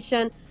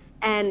competition,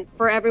 and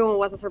for everyone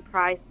was a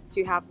surprise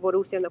to have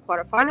Borussia in the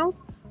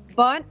quarterfinals.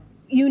 But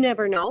you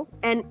never know,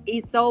 and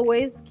it's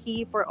always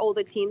key for all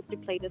the teams to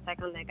play the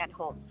second leg at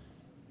home.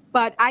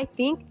 But I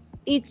think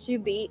it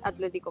should be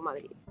Atletico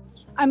Madrid.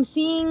 I'm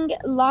seeing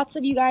lots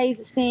of you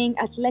guys saying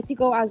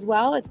Atletico as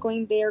well.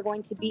 They are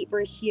going to beat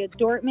Borussia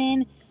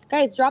Dortmund.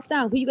 Guys, drop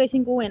down. Who you guys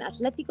think will win,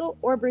 Atletico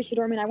or Borussia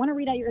Dortmund? I want to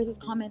read out your guys'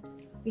 comments.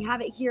 We have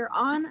it here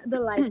on the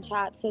live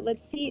chat. So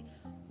let's see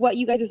what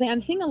you guys are saying. I'm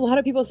seeing a lot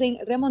of people saying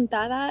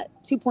Remontada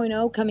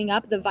 2.0 coming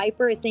up. The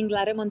Viper is saying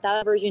La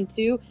Remontada version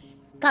 2.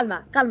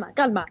 Calma. Calma,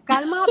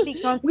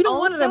 because We don't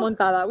want a also-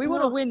 remontada. We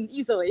want to win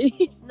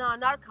easily. No,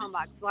 not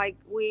comebacks. Like,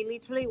 we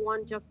literally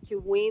want just to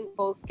win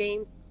both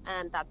games,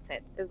 and that's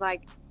it. It's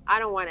like, I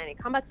don't want any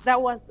comebacks.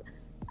 That was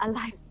a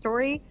life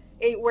story.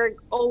 We're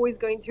always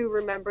going to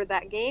remember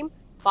that game,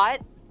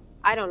 but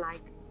I don't like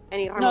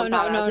any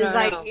remontadas. It's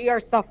like, you're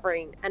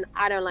suffering, and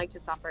I don't like to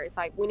suffer. It's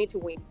like, we need to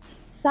win.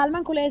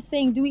 Salman Kule is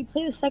saying, do we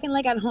play the second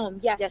leg at home?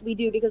 Yes, we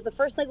do, because the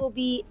first leg will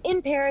be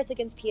in Paris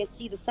against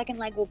PSG. The second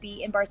leg will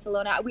be in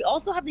Barcelona. We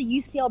also have the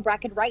UCL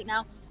bracket right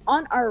now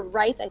on our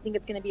right. I think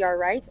it's going to be our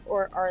right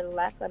or our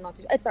left. I'm not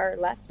too sure. It's our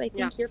left, I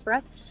think, here for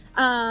us.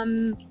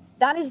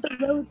 That is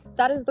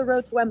the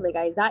road to Wembley,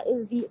 guys. That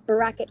is the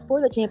bracket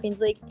for the Champions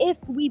League. If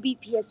we beat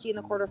PSG in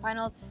the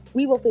quarterfinals,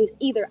 we will face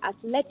either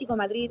Atletico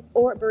Madrid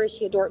or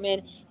Borussia Dortmund.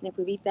 And if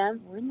we beat them,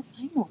 we're in the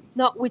finals.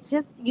 No,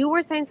 you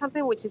were saying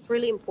something which is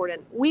really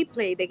important. We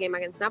played the game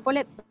against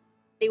Napoli.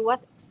 It was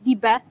the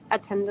best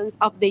attendance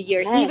of the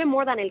year, Yes. even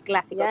more than El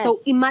Clásico. Yes. So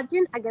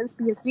imagine against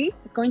PSG,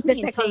 It's going to the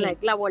be second insane. leg,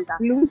 La Vuelta.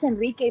 Luis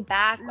Enrique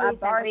back at Luis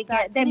Barça. Enrique,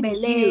 It's going to be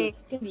Dembélé. huge.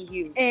 It's going to be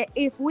huge.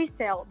 If we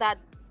sell that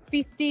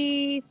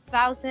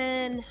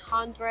 50,000,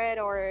 100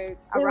 or It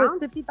around, was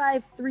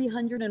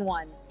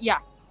 55,301. yeah.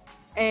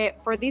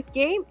 For this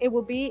game, it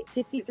will be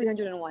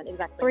 50,301,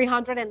 exactly.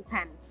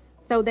 310.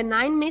 So the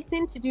 9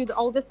 missing to do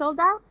all the sold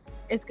out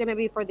is going to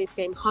be for this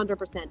game,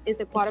 100%. It's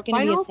the It's going to be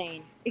quarterfinals.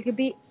 insane. It could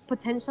be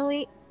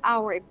potentially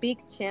our big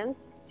chance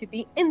to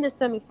be in the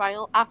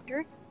semifinal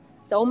after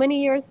so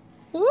many years.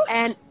 Ooh.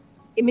 And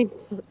it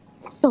means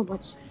so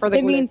much for the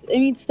It Culés.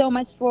 means so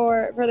much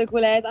for the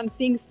Culés. I'm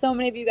seeing so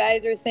many of you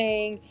guys are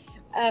saying,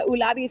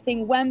 Ulabi is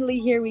saying Wembley,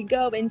 here we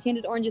go.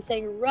 Enchanted Orange is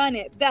saying run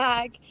it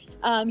back.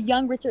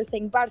 Young Richard is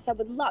saying Barça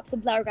with lots of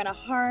Blaugrana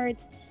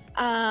hearts.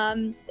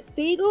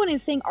 Thagon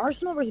is saying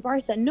Arsenal versus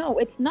Barça. No,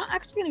 it's not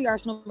actually going to be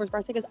Arsenal versus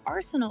Barça because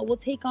Arsenal will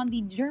take on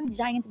the German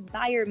giants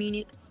Bayern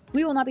Munich.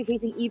 We will not be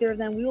facing either of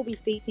them. We will be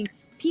facing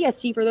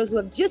PSG. For those who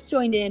have just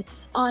joined in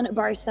on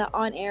Barça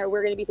on air,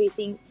 we're going to be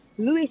facing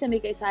Luis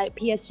Enrique's side,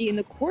 PSG, in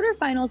the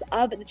quarterfinals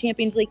of the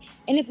Champions League.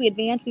 And if we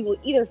advance, we will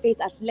either face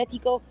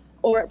Atletico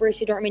or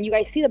Borussia Dortmund. You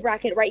guys see the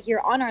bracket right here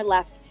on our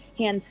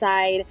left-hand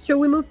side. Should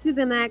we move to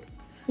the next?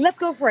 Let's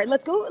go for it.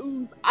 Let's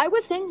go. I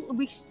was saying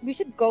we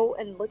should go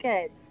and look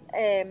at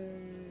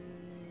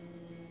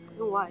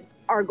What?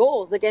 our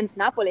goals against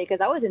Napoli because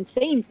that was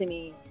insane to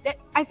me.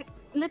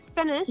 Let's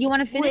finish. You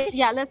want to finish?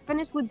 Let's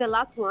finish with the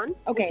last one.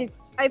 Okay. Which is,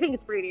 I think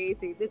it's pretty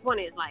easy. This one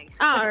is like,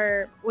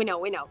 Our we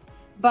know.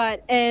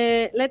 But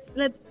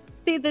let's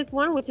see this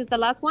one, which is the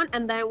last one,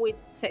 and then we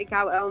check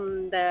out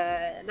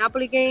the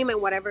Napoli game and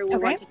whatever we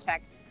want to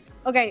check.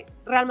 Okay,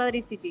 Real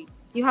Madrid City.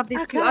 You have these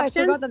two options.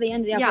 I forgot that the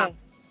end. Yeah. Okay.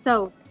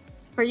 So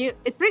for you,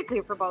 it's pretty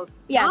clear for both.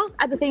 Yes. No?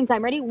 At the same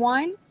time. Ready?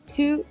 1,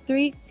 2,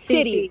 3.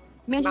 City.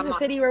 Manchester Vamos.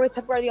 City. We're with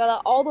Pep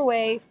Guardiola all the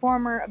way.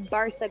 Former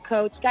Barca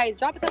coach. Guys,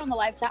 drop it down on the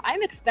live chat.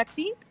 I'm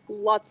expecting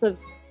lots of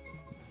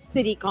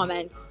City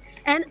comments.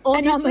 And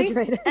Real obviously,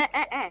 Madrid.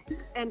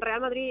 and Real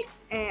Madrid,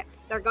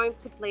 they're going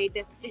to play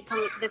the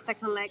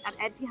second leg at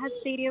Etihad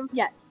Stadium,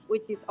 Yes.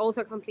 which is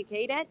also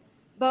complicated.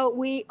 But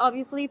we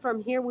obviously,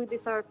 from here, we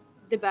deserve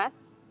the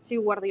best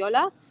to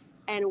Guardiola,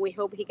 and we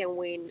hope he can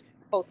win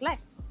both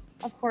legs.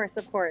 Of course.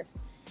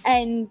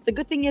 And the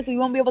good thing is we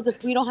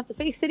don't have to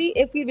face City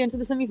if we advance to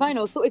the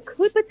semifinals. So it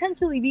could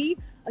potentially be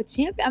a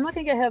champion. I'm not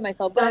going to get ahead of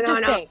myself, but I'm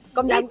just saying.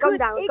 Calm down.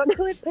 It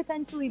could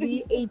potentially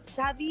be a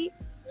Xavi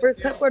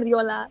versus Pep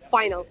Guardiola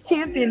Final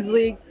Champions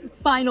League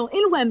final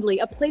in Wembley,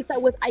 a place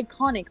that was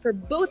iconic for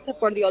both Pep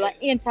Guardiola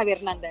and Xavi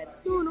Hernandez.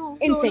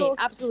 Insane.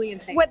 Absolutely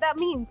insane. What that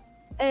means,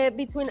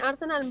 between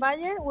Arsenal and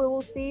Bayern, we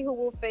will see who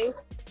will face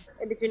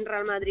between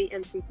Real Madrid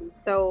and City.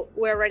 So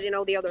we already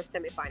know the other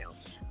semifinal.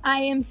 I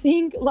am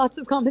seeing lots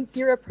of comments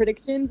here of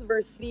predictions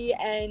versus City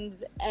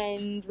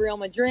and Real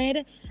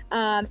Madrid.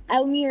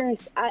 Elmir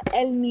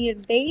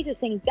Beige is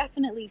saying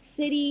definitely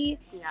City.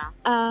 Yeah.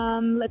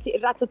 Let's see.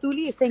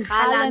 Ratatouille is saying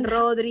Haaland,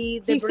 Haaland.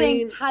 Rodri, De He's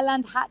saying Bruyne.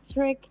 Haaland hat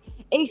trick.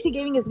 AC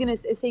Gaming is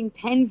saying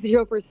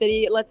 10-0 for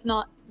City. Let's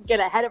not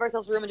get ahead of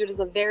ourselves. Real Madrid is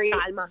a very,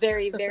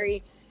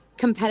 very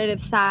competitive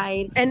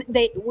side. And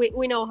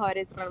we know how it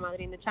is Real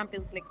Madrid in the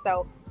Champions League.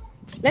 So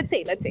let's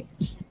see. Let's see.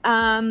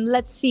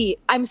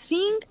 I'm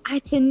seeing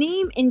it's a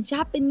name in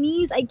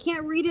Japanese. I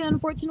can't read it,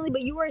 unfortunately,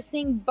 but you are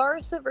saying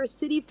Barça versus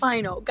City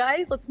final.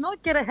 Guys, let's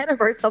not get ahead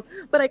of ourselves.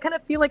 But I kind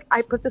of feel like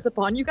I put this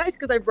upon you guys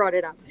because I brought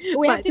it up.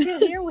 We have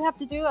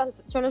to do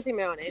as Cholo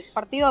Simeone. It's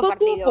partido a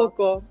partido.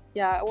 Poco.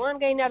 Yeah, one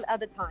game at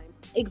a time.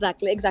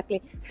 Exactly.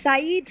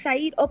 Saeed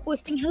Oppo is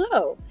saying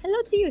hello.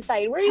 Hello to you,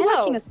 Saeed. Where are you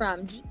watching us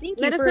from? Thank you.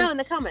 Let us know in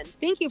the comments.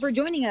 Thank you for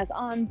joining us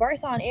on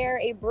Barça on Air,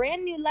 a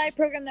brand new live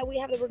program that we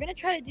have that we're going to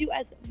try to do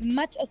as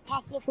much as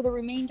possible for the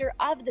remainder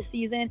of the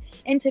season.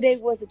 And today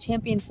was the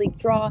Champions League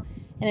draw.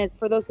 And as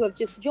for those who have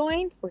just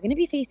joined, we're going to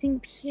be facing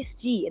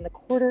PSG in the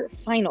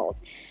quarterfinals.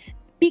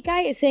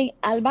 Pika is saying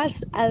Al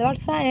Barça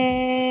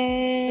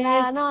es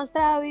La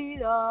nostra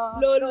vida.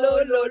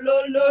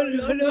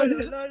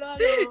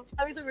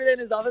 Chavi's over there in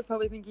his office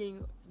probably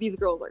thinking these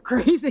girls are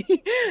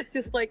crazy.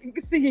 Just like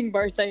singing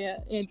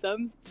Barça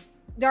anthems.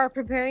 They are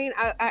preparing.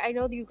 I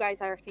know that you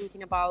guys are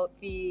thinking about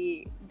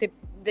the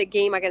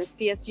game against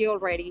PSG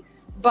already,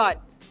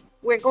 but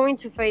we're going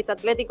to face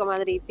Atletico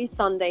Madrid this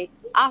Sunday.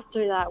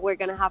 After that, we're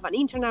going to have an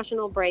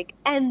international break,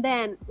 and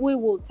then we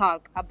will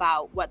talk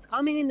about what's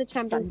coming in the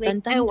Champions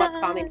League and what's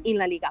coming in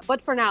La Liga.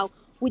 But for now,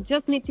 we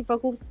just need to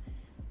focus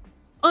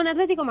on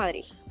Atletico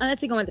Madrid.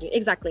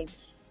 Exactly.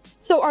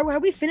 So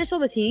have we finished all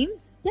the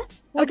teams? Yes.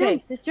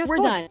 Okay, we're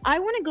done. I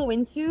want to go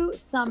into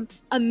some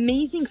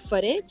amazing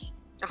footage.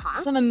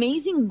 Some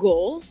amazing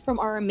goals from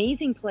our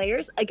amazing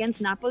players against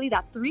Napoli,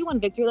 that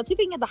 3-1 victory. Let's see if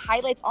we can get the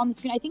highlights on the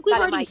screen. I think we've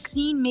already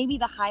seen maybe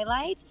the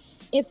highlights.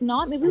 If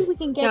not, maybe we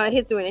can get... No,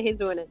 he's doing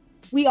it.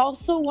 We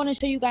also want to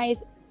show you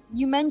guys,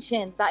 you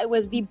mentioned that it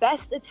was the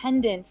best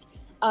attendance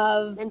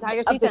of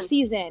the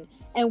season.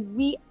 And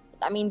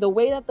the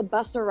way that the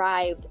bus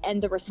arrived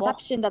and the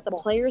reception that the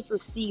players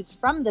received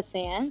from the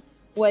fans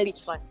was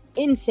speechless.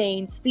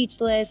 insane,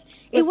 speechless.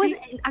 It was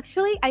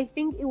actually, I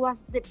think it was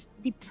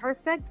the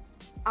perfect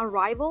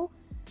arrival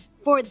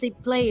for the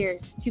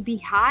players to be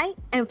high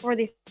and for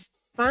the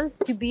fans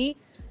to be,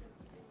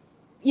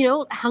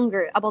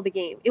 hunger about the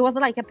game. It was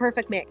like a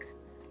perfect mix.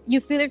 You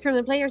feel it from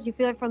the players, you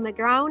feel it from the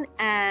ground,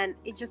 and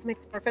it just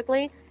mixed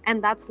perfectly.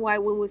 And that's why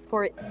when we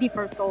scored the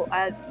first goal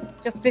at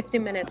just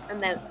 15 minutes,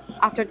 and then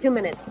after 2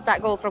 minutes,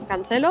 that goal from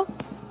Cancelo,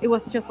 it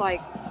was just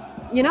like,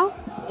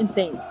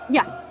 insane.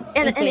 Yeah.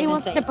 And it was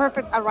insane. the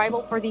perfect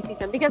arrival for this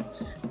season, because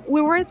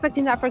we were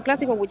expecting that for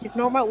Clásico, which is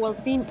normal. We'll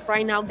see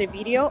right now the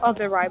video of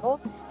the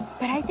arrival.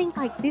 But I think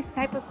like this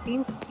type of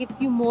things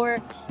gives you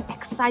more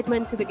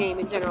excitement to the game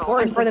in general.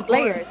 And for the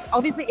players.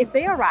 Obviously, if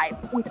they arrive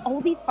with all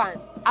these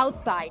fans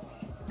outside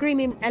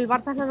screaming, El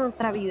Barça es la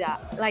nuestra vida,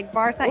 like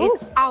Barça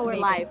is our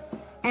life,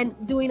 and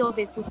doing all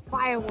this with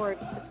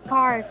fireworks,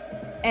 scarves,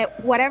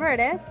 whatever it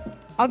is,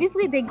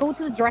 obviously they go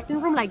to the dressing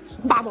room like,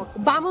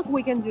 vamos,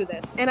 we can do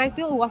this. And I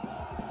feel it was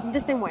the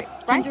same way,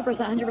 right?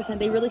 100%.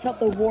 They really felt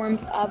the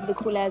warmth of the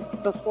culés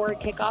before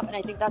kickoff, and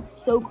I think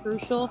that's so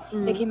crucial.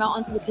 They came out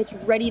onto the pitch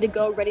ready to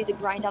go, ready to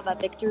grind out that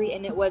victory,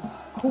 and it was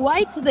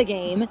quite the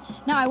game.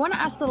 Now, I want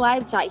to ask the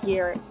live chat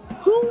here,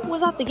 who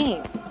was at the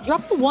game?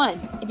 Drop a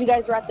 1 if you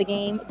guys were at the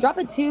game. Drop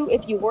a 2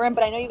 if you weren't,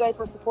 but I know you guys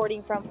were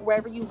supporting from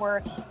wherever you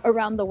were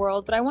around the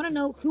world. But I want to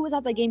know who was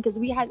at the game, because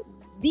we had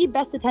the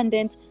best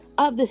attendance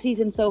of the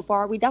season so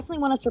far. We definitely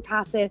want to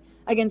surpass it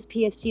against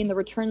PSG in the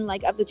return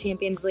leg of the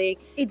Champions League.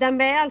 I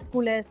també els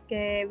culers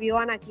que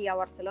viuen aquí a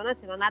Barcelona,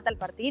 si han anat al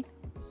partit,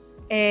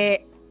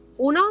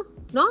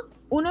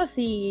 Uno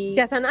si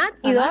has anat,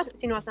 i 2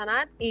 si no has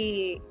anat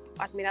i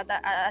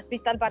has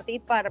vist el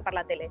partit per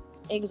la tele.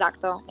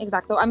 Exacto.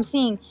 I'm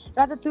seeing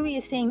Ratatouille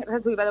is saying,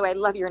 Ratatouille, by the way, I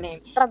love your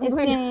name. Is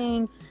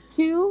saying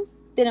 2,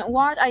 didn't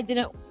watch. I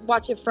didn't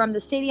watch it from the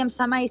stadium.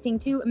 Samai is saying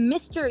 2.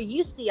 Mr.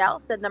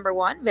 UCL said number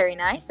 1. Very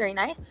nice.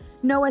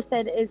 Noah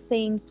is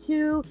saying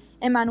 2.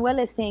 Emmanuel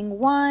is saying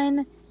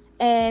 1.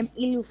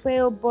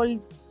 Ilufeo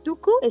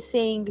Boltuku is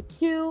saying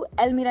 2.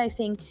 Elmira is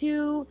saying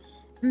 2.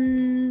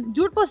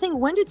 Durpo is saying,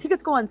 when do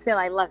tickets go on sale?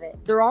 I love it.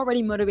 They're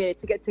already motivated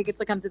to get tickets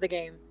to come to the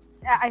game.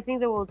 I think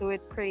they will do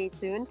it pretty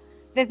soon.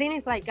 The thing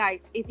is, like, guys,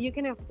 if you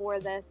can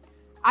afford this,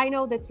 I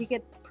know the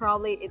ticket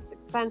probably it's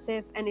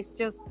expensive, and it's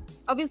just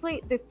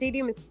obviously the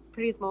stadium is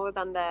pretty smaller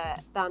than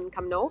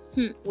Camp Nou.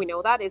 We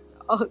know that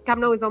Camp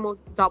Nou is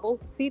almost double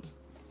seats.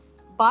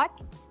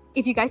 But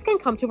if you guys can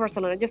come to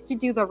Barcelona just to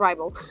do the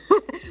rival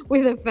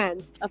with the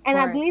fans and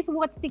at least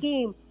watch the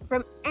game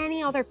from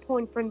any other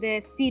point from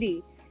the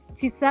city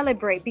to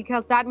celebrate,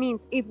 because that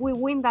means if we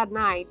win that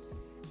night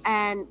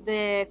and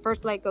the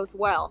first leg goes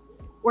well,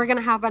 we're going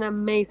to have an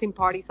amazing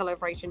party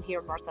celebration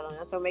here in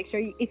Barcelona. So make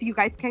sure if you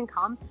guys can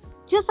come,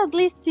 just at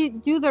least to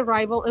do the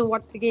rival and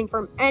watch the game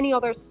from any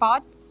other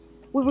spot,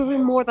 we will be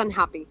more than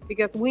happy,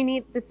 because we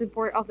need the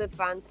support of the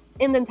fans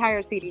in the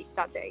entire city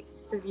that day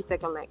for the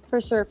second leg.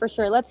 For sure.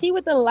 Let's see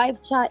what the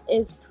live chat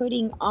is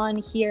putting on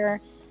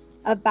here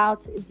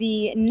about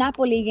the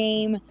Napoli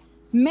game.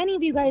 Many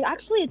of you guys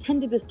actually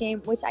attended this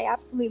game, which I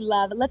absolutely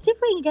love. Let's see if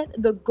we can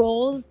get the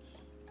goals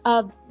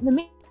of the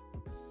main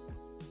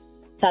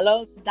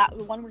Marcelo, that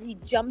one where he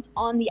jumped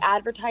on the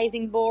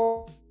advertising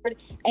board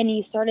and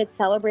he started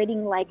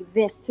celebrating like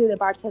this to the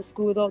Barça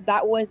escudo.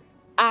 That was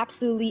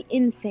absolutely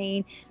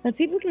insane. Let's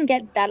see if we can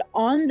get that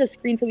on the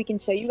screen so we can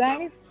show you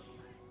guys.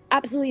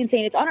 Absolutely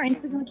insane. It's on our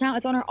Instagram account.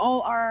 It's on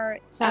all our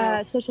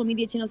social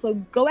media channels. So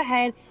go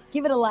ahead,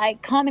 give it a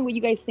like, comment what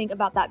you guys think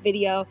about that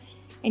video.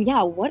 And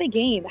yeah, what a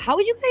game. How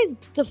would you guys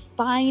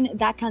define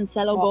that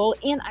Cancelo goal?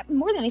 And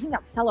more than anything,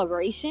 that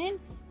celebration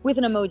with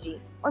an emoji.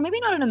 Or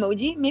maybe not an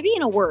emoji, maybe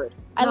in a word.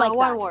 I like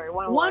one that. word.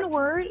 One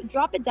word.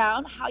 Drop it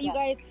down. How you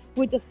guys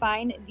would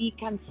define the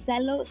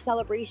Cancelo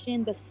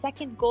celebration, the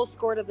second goal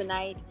scored of the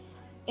night,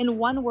 in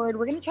one word.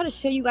 We're going to try to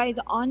show you guys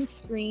on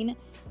screen.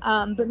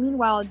 But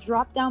meanwhile,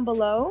 drop down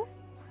below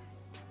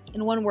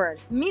in one word.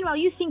 Meanwhile,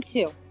 you think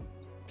too.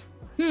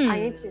 I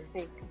need to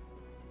think.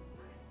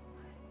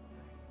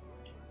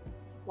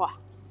 Wow.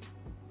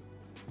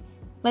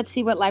 Let's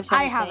see what live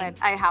chat is saying.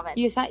 I have it.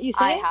 You say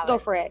it? Go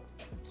for it.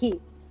 Key.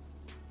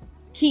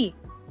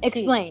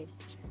 Explain.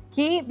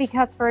 Key,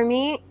 because for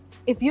me,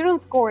 if you don't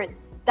score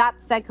that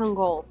second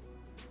goal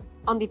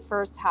on the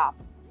first half,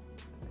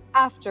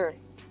 after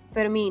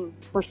Fermin,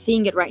 we're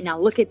seeing it right now.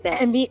 Look at this.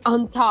 And be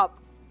on top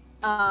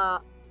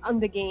on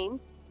the game,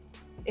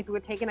 if we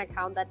take into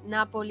account that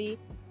Napoli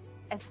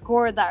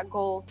scored that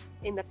goal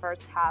in the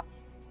first half,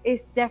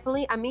 it's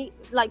definitely,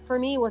 for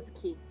me, it was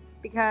key.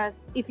 Because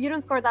if you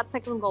don't score that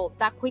second goal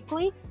that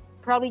quickly,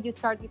 probably you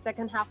start the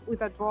second half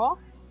with a draw.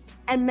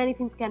 And many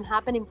things can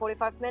happen in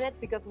 45 minutes,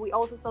 because we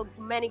also saw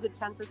many good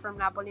chances from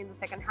Napoli in the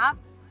second half.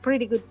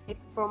 Pretty good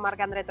saves from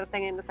Marc-André ter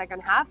Stegen in the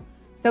second half.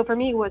 So for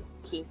me, it was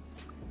key.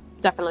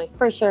 Definitely.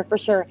 For sure.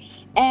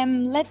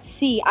 Let's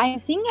see. I'm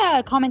seeing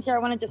a comment here. I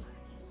want to just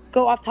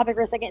go off topic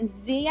for a second.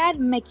 Ziad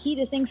Makit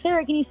is saying,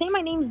 Sarah, can you say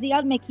my name,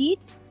 Ziad Makit?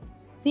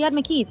 Ziad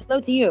Makit, hello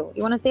to you.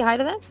 You want to say hi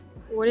to them?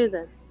 What is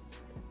it?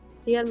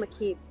 Ziad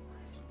Makit.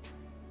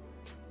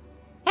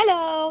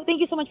 Hello.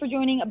 Thank you so much for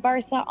joining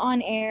Barça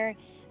on air.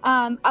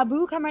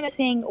 Abu Kamara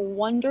saying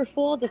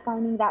wonderful,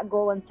 defining that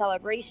goal and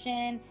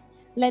celebration.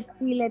 Let's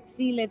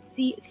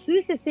see.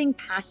 Sus is saying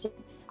passion.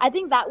 I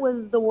think that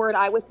was the word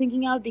I was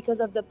thinking of because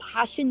of the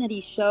passion that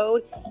he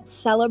showed,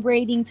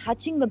 celebrating,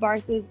 touching the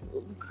Barca's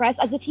crest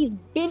as if he's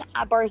been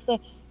at Barca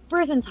for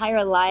his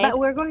entire life. But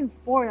we're going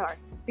forward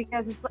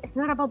because it's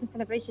not about the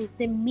celebration, it's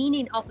the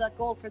meaning of that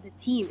goal for the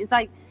team. It's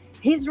like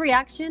his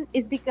reaction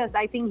is because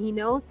I think he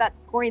knows that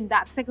scoring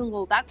that second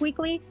goal that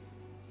quickly,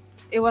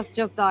 it was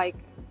just like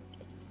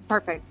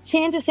perfect.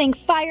 Chance is saying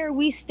fire.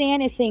 We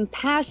stand is saying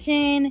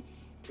passion.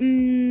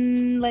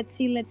 Let's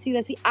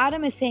see.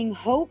 Adam is saying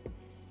hope.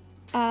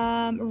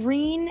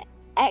 Reen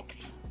X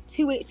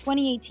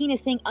 2018 is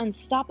saying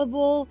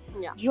unstoppable.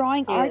 Yeah.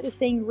 Drawing art is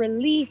saying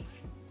relief.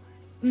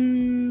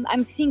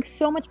 I'm seeing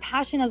so much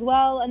passion as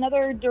well.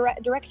 Another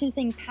direction is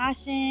saying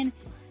passion.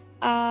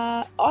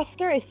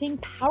 Oscar is saying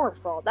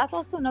powerful. That's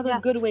also another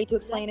good way to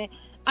explain it.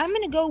 I'm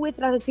gonna go with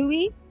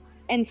Ratatouille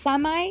and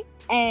Samai,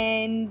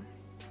 and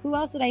who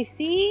else did I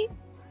see?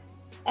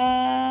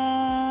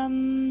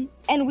 And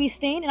we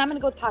stain, and I'm gonna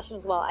go with passion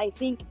as well. I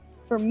think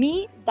for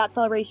me, that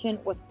celebration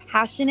was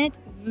passionate,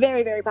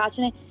 very, very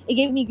passionate. It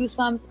gave me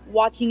goosebumps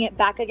watching it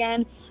back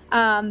again.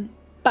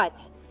 But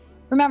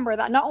remember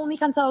that not only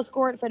Cancelo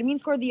scored, Fermin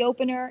scored the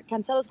opener,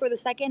 Cancelo scored the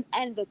second,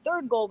 and the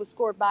third goal was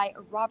scored by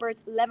Robert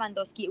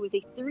Lewandowski. It was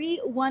a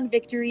 3-1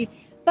 victory.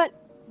 But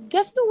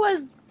guess who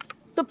was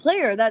the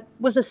player that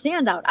was the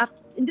standout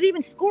and didn't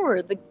even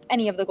score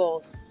any of the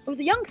goals? It was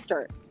a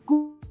youngster.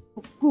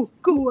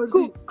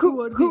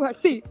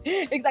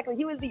 Exactly.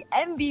 He was the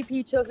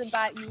MVP chosen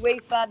by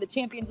UEFA, the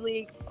Champions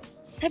League.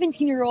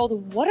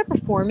 17-year-old. What a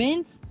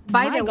performance.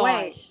 By the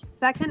way,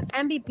 second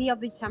MVP of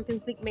the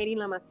Champions League made in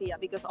La Masia,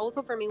 because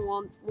also Fermin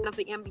won one of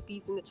the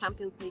MVPs in the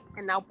Champions League,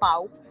 and now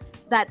Pau.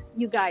 That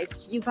you guys,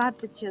 you've had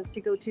the chance to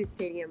go to a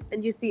stadium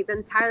and you see the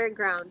entire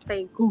ground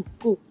saying It's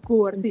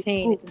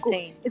insane. It's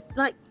insane. It's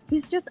like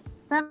he's just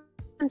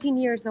 17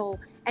 years old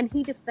and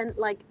he defends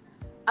like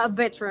a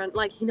veteran.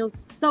 Like he knows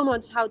so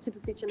much how to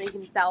position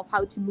himself,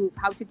 how to move,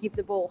 how to give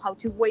the ball, how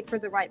to wait for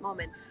the right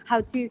moment,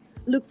 how to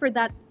look for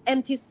that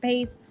empty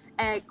space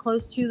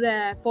close to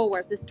the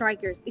forwards, the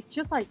strikers. It's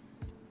just like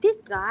this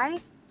guy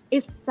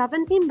is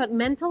 17, but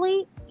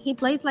mentally he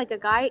plays like a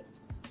guy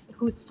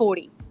who's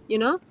 40. You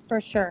know?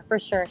 For sure.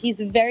 He's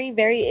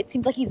it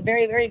seems like he's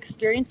very, very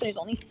experienced, but he's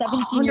only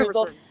 17 years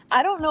old.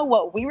 I don't know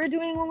what we were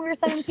doing when we were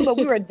 17, but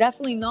we were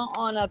definitely not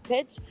on a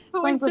pitch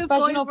playing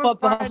professional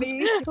football.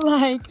 Party.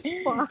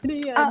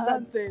 Party and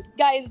that's it.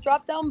 Guys,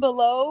 drop down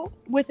below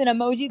with an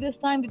emoji this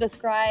time to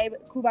describe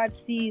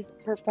Cubarsi's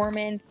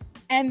performance,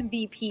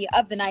 MVP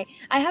of the night.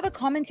 I have a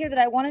comment here that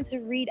I wanted to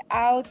read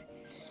out.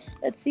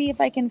 Let's see if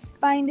I can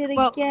find it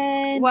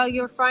again. While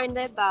you're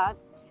finding that,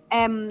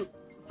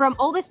 from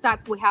all the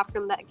stats we have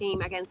from that game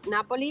against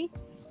Napoli,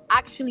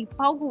 actually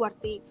Pau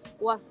Cubarsí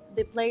was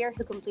the player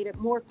who completed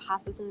more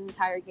passes in the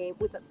entire game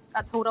with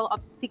a total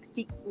of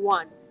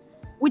 61,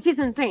 which is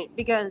insane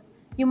because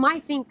you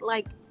might think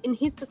like in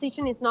his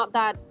position it's not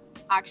that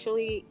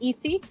actually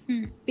easy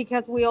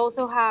because we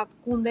also have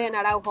Koundé and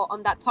Araujo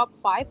on that top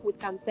 5 with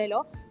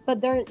Cancelo,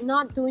 but they're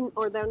not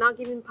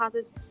giving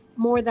passes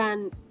more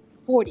than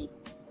 40.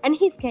 In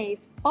his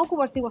case, Pau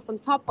Cubarsí was on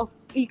top of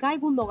Ilkay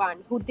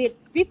Gundogan, who did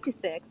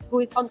 56,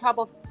 who is on top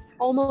of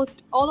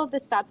almost all of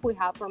the stats we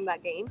have from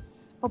that game.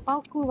 But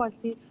Pau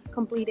Cubarsí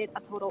completed a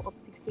total of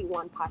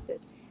 61 passes.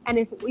 And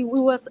it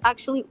was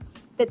actually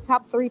the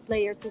top 3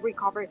 players who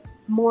recovered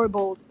more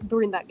balls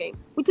during that game,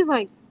 which is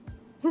like,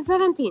 he's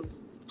 17.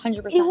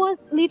 100%. It was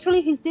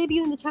literally his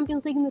debut in the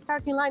Champions League in the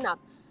starting lineup.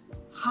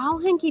 How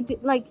can he,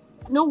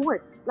 no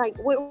words. Like,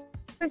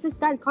 where's this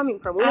guy coming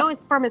from? We know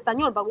it's from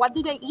Español, but what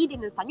do they eat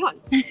in Español?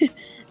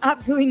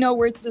 Absolutely no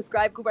words to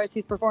describe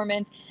Cubarsi's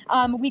performance.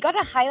 We got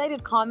a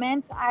highlighted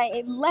comment.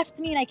 It left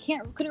me and I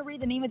couldn't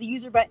read the name of the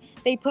user, but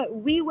they put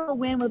 "We will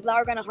win" with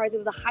Blaugrana hearts. It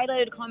was a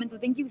highlighted comment, so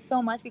thank you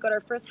so much. We got our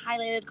first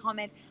highlighted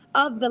comment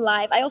of the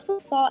live. I also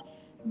saw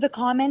the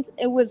comment.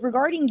 It was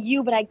regarding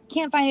you, but I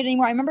can't find it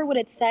anymore. I remember what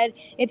it said.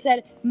 It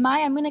said,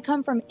 I'm going to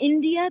come from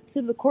India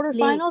to the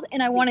quarterfinals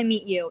and I want to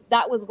meet you.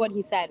 That was what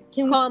he said.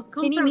 Can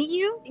he meet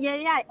you?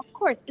 Yeah, of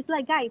course. It's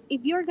like, guys,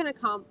 if you're going to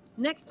come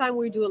next time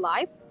we do a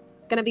live,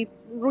 it's going to be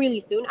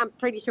really soon. I'm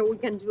pretty sure we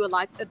can do a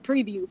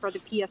preview for the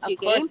PSG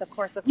game. Of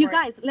course. You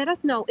guys, let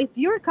us know if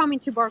you're coming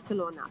to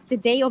Barcelona the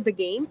day of the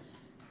game.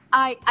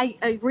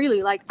 I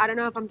really, I don't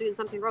know if I'm doing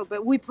something wrong,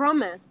 but we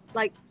promise,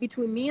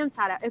 between me and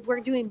Sarah, if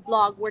we're doing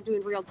vlog, we're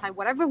doing real time,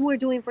 whatever we're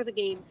doing for the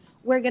game,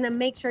 we're going to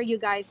make sure you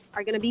guys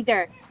are going to be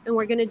there and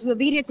we're going to do a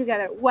video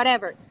together,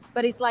 whatever.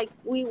 But it's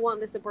we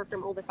want the support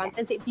from all the fans.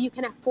 And if you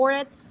can afford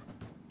it,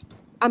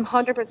 I'm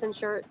 100%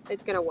 sure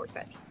it's going to work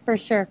it. For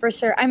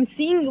sure. I'm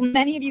seeing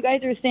many of you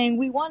guys are saying,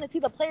 we want to see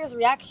the players'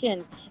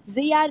 reactions.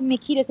 Ziad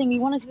Mikita saying, we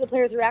want to see the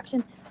players'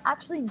 reactions.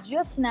 Actually,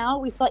 just now,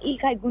 we saw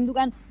Ilkay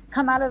Gundogan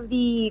come out of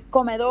the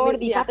comedor,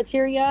 the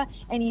cafeteria,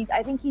 and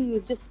I think he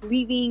was just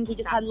leaving. He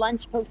just had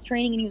lunch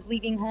post-training, and he was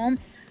leaving home.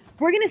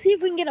 We're going to see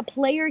if we can get a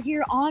player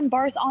here on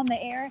Barça on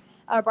the air.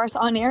 Barça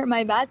on air,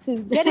 my bad, to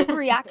get into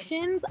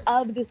reactions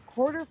of this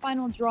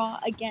quarterfinal draw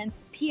against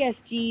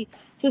PSG.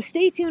 So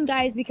stay tuned,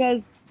 guys,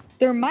 because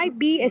there might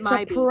be a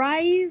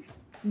surprise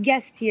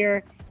guest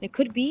here. It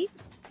could be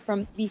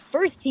from the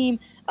first team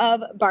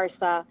of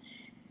Barça.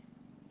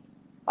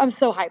 I'm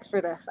so hyped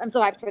for this. I'm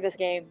so hyped for this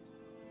game.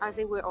 I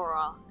think we're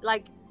all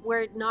like,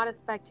 we're not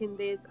expecting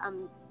this,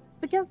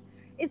 because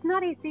it's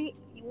not easy.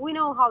 We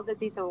know how the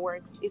season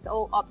works. It's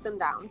all ups and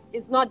downs.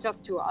 It's not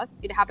just to us.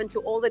 It happened to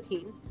all the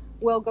teams.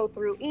 We'll go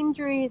through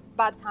injuries,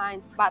 bad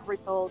times, bad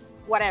results,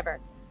 whatever.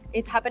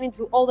 It's happening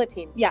to all the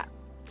teams. Yeah.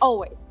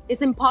 Always.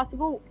 It's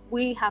impossible.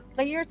 We have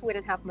players. We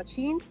don't have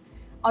machines.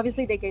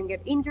 Obviously, they can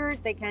get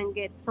injured. They can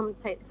get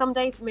some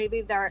days,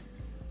 maybe they're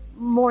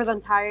more than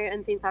tired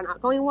and things are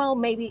not going well.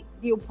 Maybe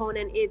the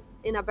opponent is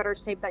in a better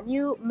shape than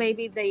you.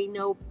 Maybe they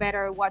know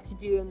better what to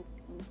do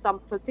in some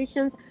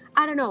positions.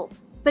 I don't know.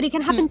 But it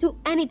can happen to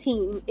any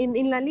team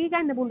in La Liga,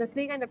 in the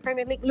Bundesliga, in the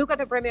Premier League. Look at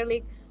the Premier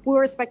League. We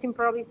were expecting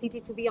probably City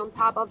to be on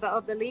top of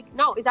the league.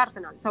 No, it's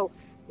Arsenal. So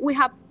we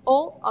have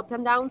all ups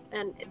and downs,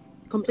 and it's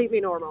completely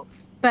normal.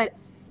 But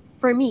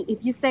for me,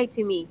 if you say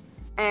to me,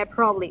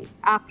 probably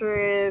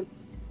after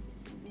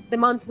the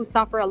months we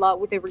suffer a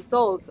lot with the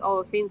results,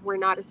 all things we're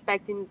not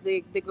expecting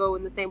they go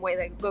in the same way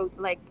that it goes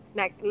like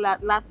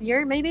last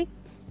year, maybe,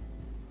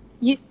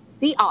 you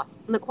see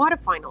us in the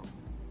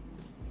quarterfinals.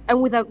 And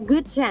with a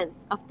good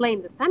chance of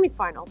playing the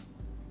semifinal,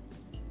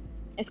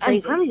 it's crazy.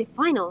 And probably the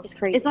final. It's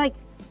crazy. It's like,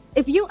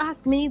 if you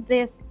asked me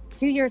this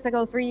 2 years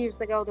ago, 3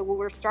 years ago, that we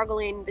were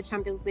struggling in the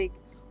Champions League,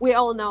 we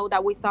all know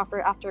that we suffer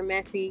after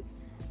Messi,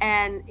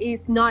 and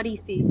it's not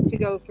easy to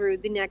go through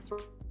the next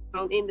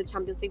round in the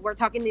Champions League. We're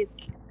talking these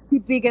the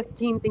biggest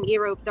teams in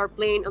Europe that are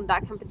playing on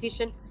that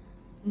competition.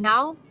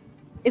 Now,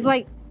 it's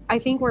like, I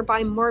think we're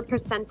by more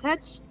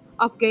percentage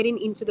of getting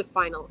into the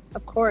final.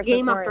 Of course.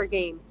 Game after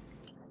game.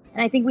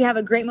 And I think we have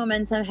a great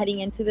momentum heading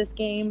into this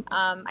game.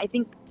 I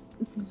think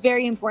it's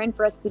very important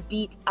for us to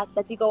beat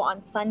Atletico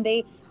on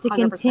Sunday to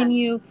 100%.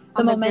 Continue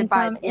the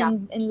momentum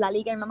in La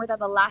Liga. I remember that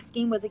the last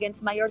game was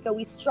against Mallorca.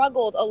 We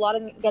struggled a lot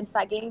against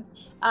that game.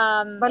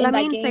 But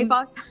Lamine saved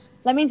us.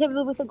 Lamine saved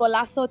us with a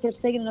golazo. Ter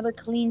Stegen, another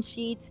clean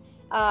sheet.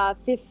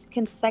 5th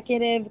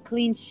consecutive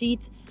clean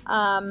sheet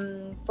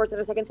for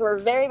Ter Stegen. So we're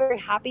very, very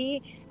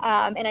happy.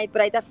 But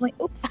I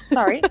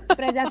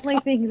definitely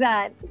think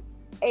that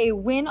a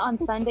win on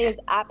Sunday is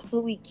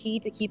absolutely key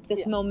to keep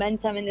this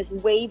momentum and this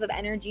wave of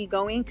energy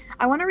going.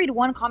 I want to read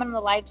one comment on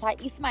the live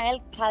chat. Ismael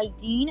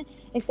Kaldin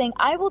is saying,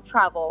 I will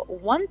travel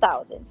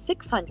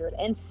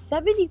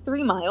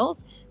 1,673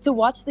 miles to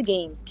watch the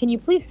games. Can you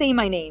please say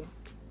my name?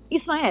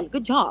 Ismael,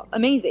 good job.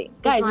 Amazing.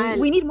 Guys,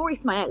 we need more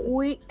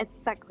Ismaels.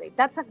 Exactly.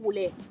 That's a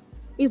culé.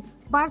 If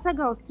Barça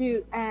goes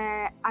to,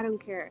 I don't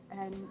care,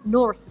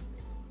 north,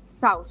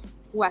 south,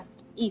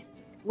 west,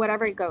 east,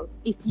 whatever it goes,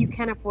 if you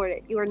can afford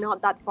it, you are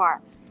not that far.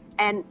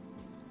 And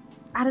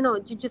I don't know,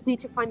 you just need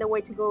to find a way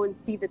to go and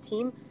see the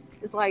team.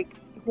 It's like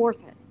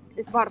worth it.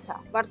 It's Barça.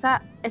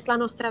 Barça es la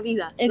nostra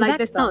vida, like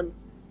the sun.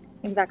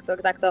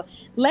 Exacto.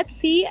 Let's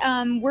see.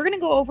 We're going to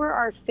go over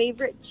our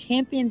favorite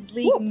Champions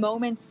League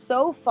moments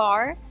so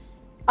far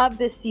of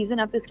this season,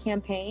 of this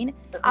campaign.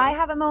 I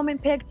have a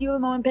moment picked, you have a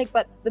moment picked,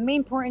 but the main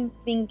important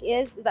thing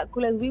is that,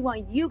 Culés, we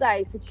want you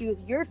guys to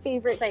choose your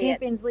favorite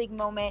Champions League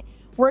moment.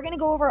 We're going to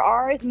go over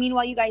ours.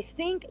 Meanwhile, you guys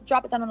think,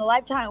 drop it down on the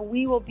live chat, and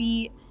we will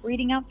be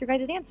reading out your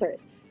guys'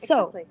 answers.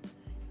 Exactly. So,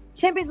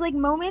 Champions League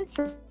moments,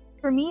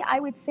 for me, I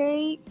would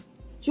say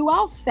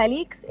Joao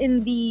Felix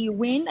in the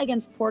win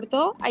against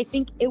Porto. I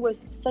think it was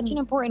such an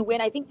important win.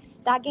 I think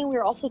that game we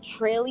were also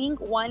trailing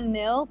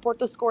 1-0.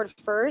 Porto scored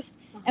first,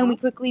 and we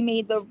quickly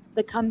made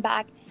the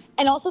comeback.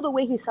 And also the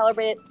way he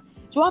celebrated.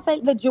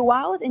 The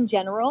Joaos in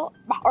general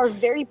are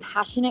very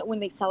passionate when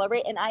they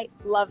celebrate, and I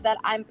love that.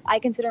 I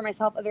consider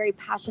myself a very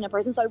passionate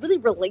person, so I really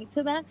relate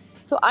to them.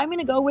 So I'm going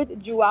to go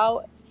with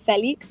Joao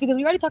Felix, because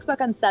we already talked about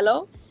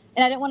Cancelo,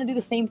 and I didn't want to do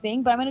the same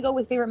thing, but I'm going to go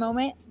with favorite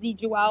moment, the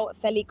Joao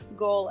Felix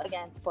goal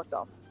against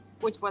Porto.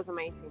 Which was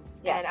amazing.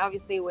 Yes. And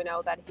obviously we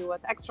know that he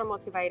was extra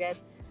motivated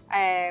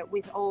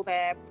with all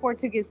the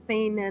Portuguese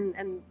thing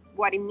and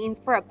what it means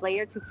for a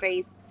player to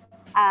face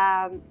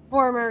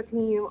former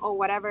team or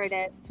whatever it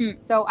is.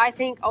 So I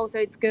think also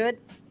it's good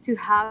to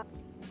have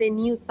the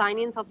new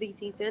signings of the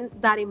season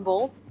that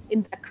involve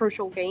in the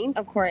crucial games.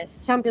 Of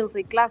course. Champions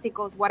League,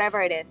 Clásicos,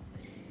 whatever it is.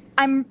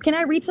 Can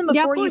I read some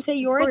before you say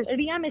yours?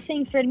 Riam is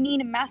saying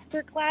Fermin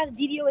masterclass.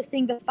 Didio is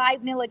saying the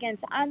 5-0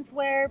 against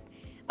Antwerp.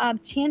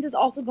 Chance is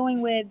also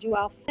going with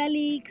Joao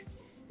Felix.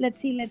 Let's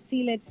see.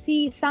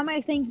 Sama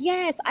is saying,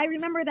 yes, I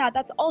remember that.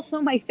 That's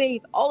also my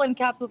fave. All in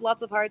caps with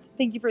lots of hearts.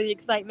 Thank you for the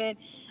excitement.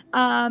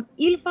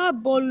 Ilfa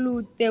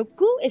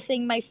Boluteuku is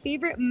saying my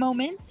favorite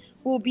moment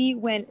will be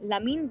when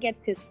Lamine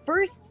gets his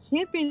first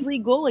Champions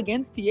League goal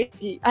against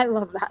PSG. I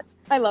love that.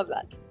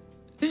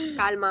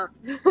 Calma.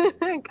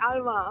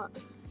 Calma.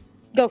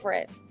 Go for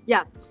it.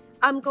 Yeah.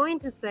 I'm going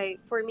to say,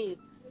 for me,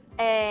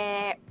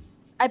 I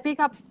pick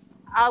up,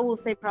 I will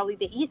say probably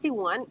the easy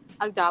one.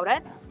 I doubt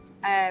it.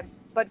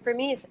 But for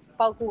me, it's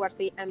Pau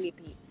Cubarsí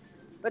MVP.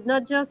 But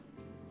not just,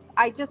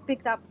 I just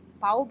picked up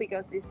Pau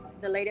because it's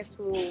the latest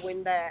to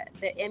win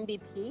the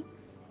MVP.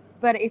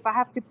 But if I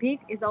have to pick,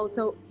 it's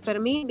also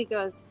Fermin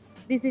because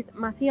this is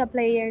Masia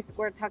players.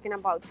 We're talking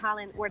about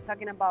talent. We're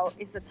talking about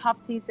it's a tough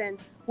season.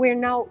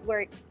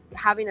 We're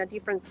having a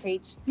different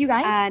stage. You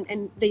guys?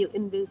 And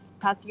in these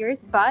past years.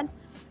 But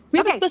we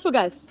have a special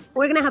guest.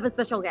 We're going to have a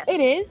special guest.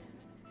 It is.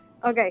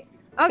 Okay.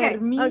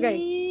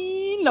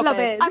 Fermin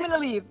Lopez. I'm going to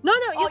leave. No,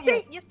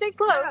 you stay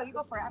close. No, you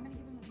go for it. I'm going to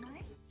give him the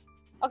mic.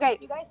 Okay.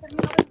 You guys, Fermin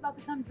Lopez is about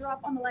to come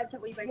drop on the live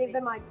chat what you guys Give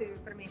think. the mic to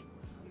Fermin.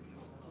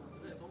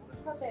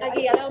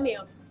 Aquí, al lado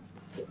mío.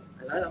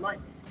 ¿Al lado de la mic?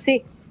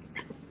 Sí.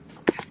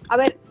 A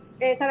ver,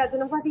 Sara, tú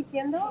nos vas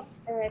diciendo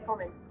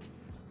comment.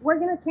 We're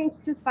going to change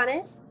to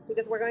Spanish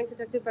because we're going to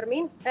talk to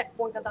Fermin.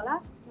 ¿O en catalán?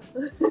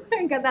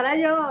 En catalán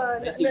yo...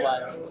 Es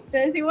igual.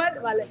 ¿Es igual?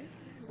 Vale.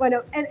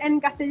 Bueno, en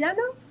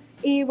castellano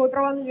y voy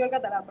probando yo el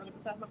catalán porque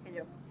tú sabes más que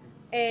yo.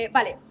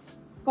 Vale,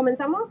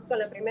 comenzamos con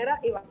la primera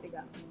y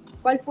básica.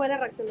 ¿Cuál fue la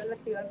reacción del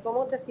vestidor?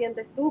 ¿Cómo te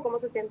sientes tú? ¿Cómo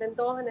se sienten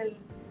todos en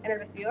el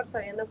vestidor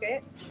sabiendo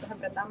que nos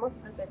enfrentamos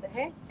al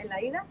PSG en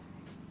la ida?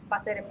 Va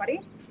a ser en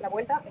París, la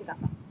vuelta en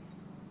casa.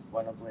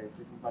 Bueno, pues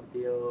es un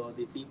partido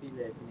difícil,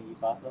 es un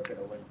equipazo,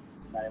 pero bueno,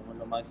 daremos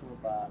lo máximo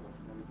para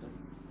la victoria.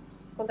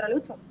 Contra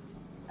Lucho.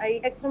 Hay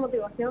extra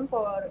motivación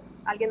por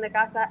alguien de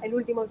casa, el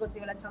último que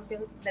consiguió la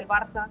Champions del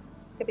Barça.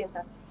 ¿Qué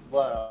piensas?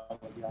 Bueno, la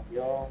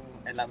motivación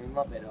es la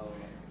misma, pero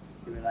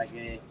es verdad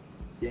que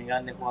tienen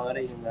grandes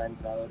jugadores y un gran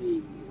entrenador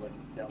y bueno,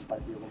 será un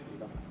partido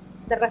complicado.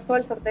 Del resto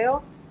del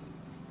sorteo,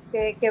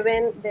 ¿qué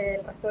ven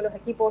del resto de los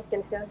equipos,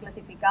 quienes se han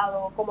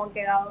clasificado, cómo han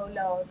quedado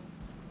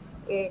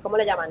los, ¿cómo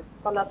le llaman?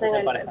 Cuando hacen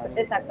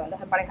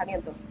los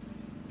emparejamientos.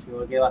 Yo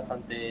creo que es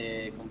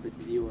bastante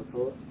competitivo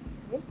todo,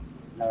 ¿Sí?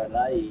 la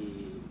verdad,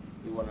 y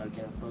bueno, el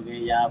que nos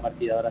toque ya a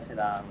partir de ahora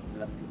será un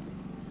gran triunfo.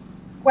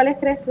 ¿Cuáles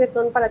crees que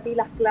son para ti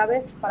las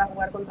claves para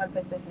jugar contra el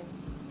PSG?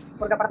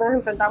 Porque aparte nos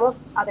enfrentamos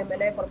a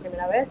Dembélé por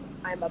primera vez,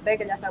 a Mbappé,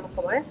 que ya sabemos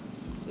cómo es,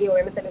 y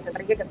obviamente Luis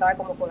Enrique, que sabe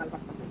cómo juega el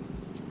Barça.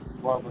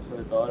 Bueno, pues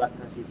sobre todo las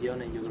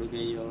transiciones, yo creo que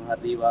ellos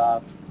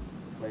arriba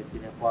pues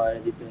tienen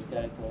jugadores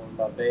diferenciales como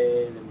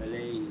Mbappé,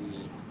 Dembélé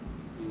y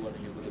bueno,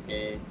 yo creo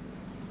que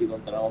si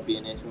controlamos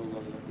bien eso con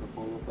nuestro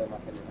juego podemos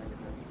hacerle daño.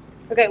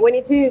 Okay, we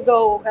need to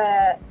go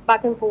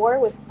back and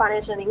forth with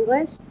Spanish and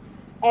English.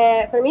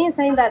 For me, it's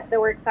saying that they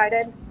were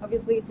excited,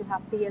 obviously, to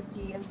have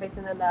PSG and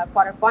facing in the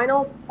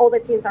quarterfinals. All the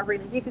teams are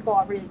really difficult,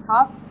 are really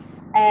tough.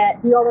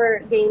 The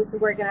other games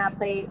we're gonna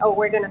play,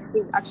 we're gonna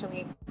see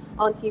actually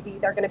on TV,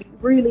 they're gonna be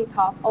really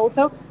tough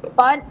also.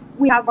 But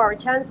we have our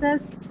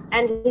chances,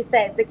 and he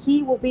said the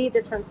key will be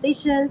the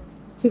transitions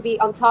to be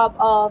on top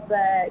of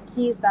the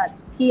keys that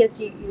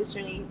PSG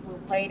usually will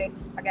play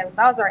against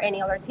us or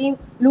any other team.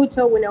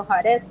 Lucho, we know how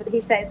it is, but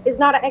he says it's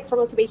not an extra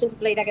motivation to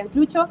play it against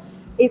Lucho.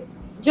 It's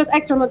just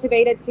extra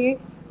motivated to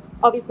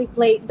obviously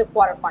play the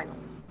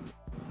quarterfinals.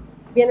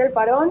 Viene el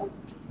parón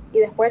y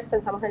después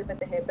pensamos en el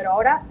PSG, pero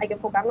ahora hay que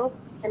enfocarnos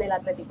en el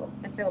Atlético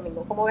este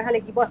domingo. ¿Cómo ves al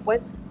equipo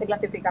después de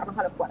clasificarnos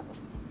a los cuartos?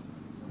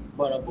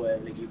 Bueno, pues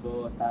el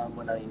equipo está en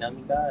buena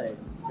dinámica,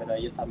 pero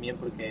ellos también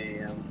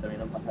porque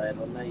también han pasado de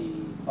ronda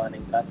y juegan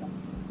en casa.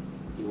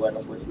 Y bueno,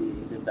 pues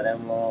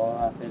intentaremos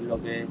hacer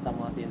lo que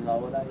estamos haciendo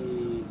ahora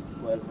y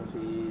poder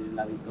conseguir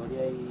la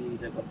victoria y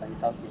recortar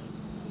distancia.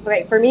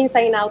 Okay, for me,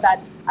 saying now that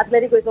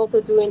Atletico is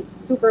also doing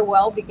super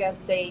well because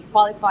they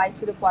qualified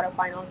to the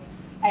quarterfinals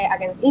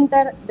against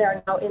Inter.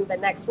 They're now in the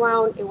next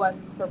round. It was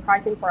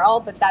surprising for all,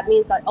 but that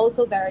means that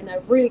also they're in a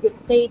really good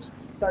stage.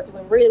 They're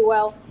doing really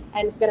well,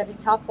 and it's going to be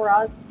tough for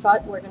us,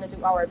 but we're going to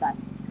do our best.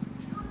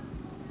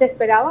 ¿Te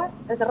esperabas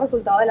ese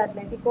resultado del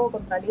Atlético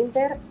contra el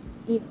Inter?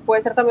 Y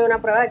puede ser también una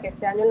prueba de que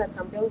este año en la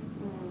Champions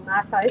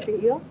nada está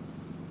decidido.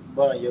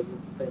 Bueno, yo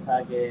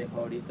pensaba que el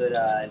favorito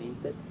era el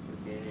Inter,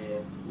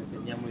 porque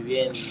defendía muy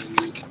bien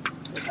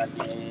y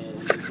pensaba que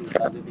el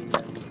resultado que tenía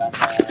en mi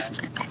casa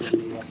le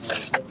iba a ser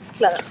mejor.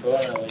 Claro. Pero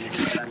bueno,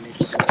 el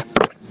Atlético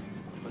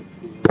pues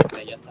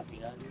cayó hasta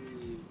final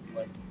y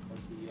bueno,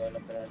 consiguió el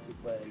penalti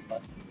por el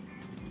pase.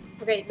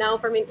 Okay, now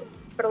for me,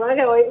 perdona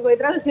que voy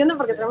traduciendo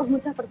porque tenemos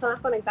muchas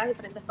personas conectadas en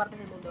diferentes partes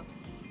del mundo.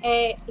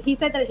 He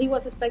said that he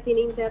was expecting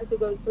Inter to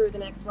go through the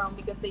next round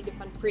because they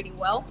defend pretty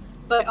well.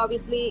 But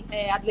obviously,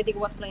 Atletico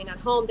was playing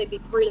at home. They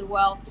did really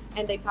well,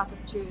 and they passed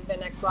us to the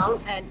next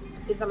round. And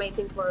it's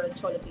amazing for the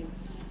Cholo team.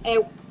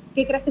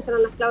 ¿Qué crees que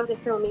serán las claves de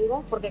este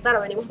domingo? Porque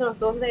claro, venimos los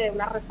dos de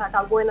una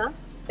resaca buena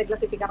de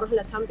clasificarnos en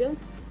la Champions.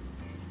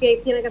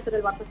 ¿Qué tiene que hacer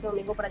el Barça este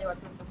domingo para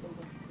llevarse nuestros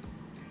puntos?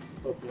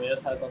 Pues primero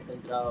estar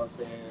concentrados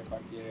en el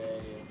partido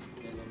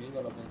del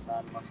domingo, no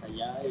pensar más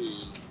allá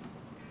y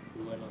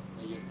bueno,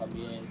 ellos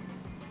también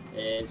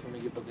es un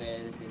equipo que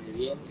defiende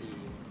bien y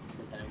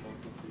intentaremos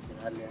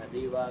presionarles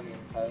arriba, que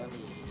nos salgan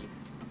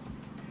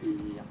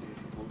y hacer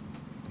nuestro juego.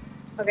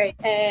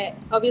 Okay,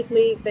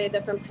 obviously they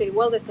defend pretty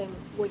well, the same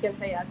we can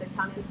say as the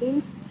Italian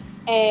teams.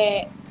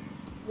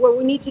 What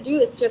we need to do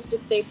is just to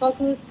stay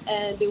focused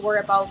and be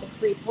worried about the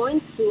 3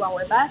 points, do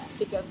our best,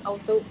 because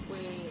also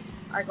we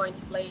are going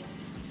to play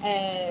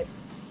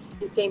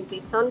this game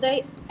this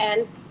Sunday,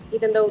 and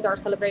even though they're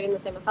celebrating the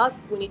same as us,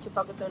 we need to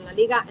focus on La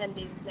Liga and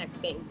this next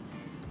game.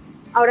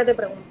 Ahora te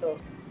pregunto,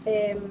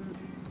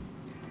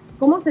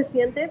 ¿cómo se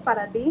siente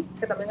para ti,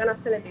 que también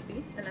ganaste el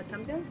MVP en la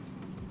Champions,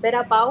 ver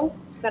a Pau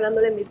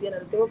ganando el MVP en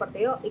el último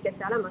partido y que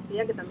sea la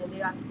Masía, que también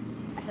digas,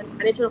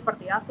 han hecho unos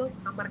partidazos,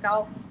 han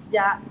marcado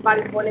ya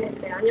varios goles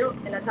este año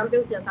en la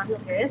Champions, ya sabes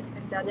lo que es,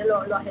 este año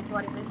lo has hecho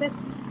varias veces.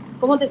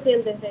 ¿Cómo te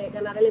sientes de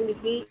ganar el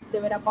MVP, de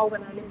ver a Pau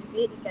ganar el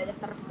MVP y que haya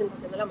esta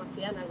representación de la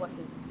Masía en algo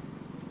así?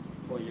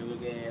 Pues yo creo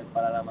que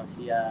para la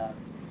Masía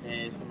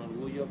es un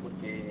orgullo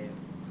porque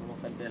somos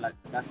gente de la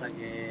casa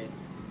que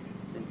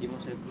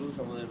sentimos el club,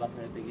 somos del Barça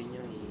de pequeño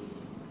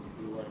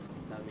y bueno,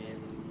 también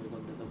muy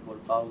contento por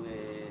Pau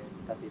que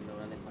está haciendo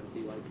grandes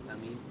partidos igual que a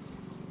mí,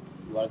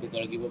 igual que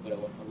todo el equipo, pero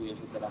bueno,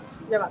 orgulloso de la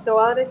Masía. Ya va, te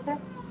voy a dar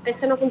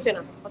este no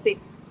funciona, ¿o sí?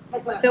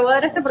 Te voy a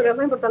dar este porque es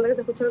más importante que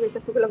se escuche lo que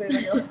dices tú que lo que digo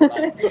yo.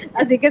 Vale.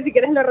 Así que si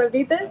quieres lo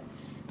repites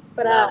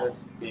para... Pues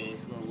que es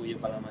un orgullo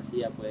para la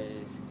Masía,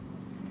 pues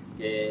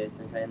que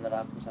estén saliendo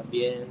las cosas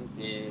bien,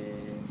 que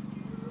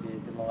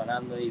estemos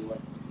ganando y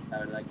bueno, la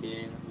verdad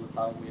que nosotros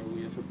estamos muy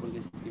orgullosos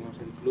porque sentimos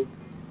el club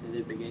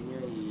desde pequeño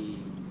y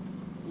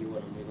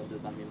bueno, muy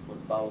contento también por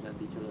Pau, que han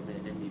dicho los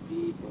del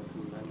MVP, por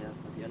sus grandes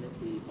actuaciones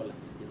y por la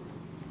gestión.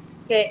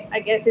 Que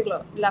hay que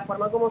decirlo, la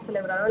forma como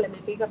celebraron el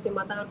MVP casi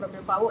matan al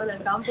propio Pau en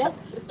el campo,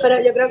 pero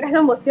yo creo que es la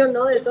emoción,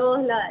 ¿no? De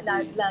todos,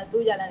 la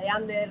tuya, la de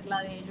Ander,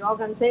 la de Joao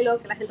Cancelo,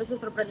 que la gente se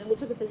sorprende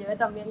mucho que se lleve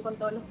también con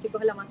todos los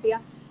chicos de la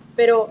Masía,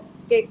 pero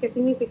 ¿qué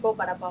significó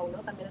para Pau, ¿no?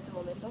 También ese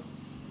momento.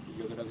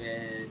 Yo creo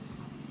que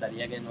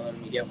estaría que no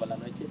dormiría por la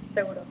noche.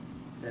 Seguro.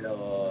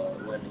 Pero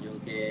bueno, yo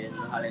creo que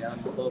nos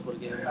alegramos todos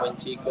porque es un buen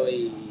chico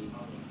y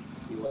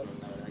bueno,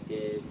 la verdad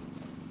que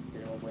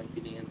tenemos buen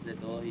feeling entre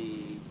todos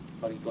y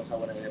cualquier cosa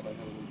buena que le pase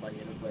a un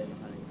compañero pues nos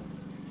alegra.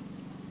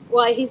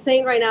 What he's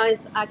saying right now is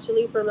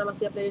actually for La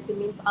Masia players it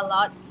means a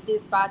lot.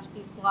 This badge,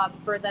 this club,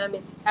 for them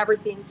is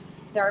everything.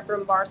 They're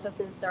from Barça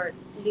since they're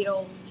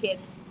little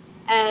kids.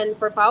 And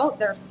for Pau,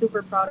 they're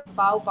super proud of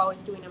Pau. Pau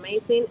is doing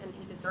amazing and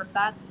he deserves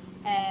that.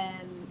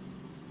 And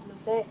no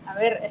sé, a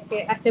ver, es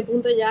que a este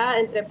punto ya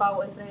entre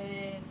Pau,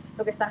 entre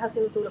lo que estás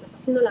haciendo tú, lo que está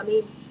haciendo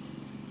Lamine,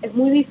 es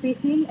muy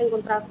difícil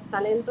encontrar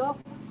talento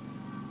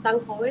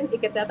tan joven y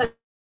que sea tan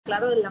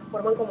claro en la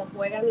forma en cómo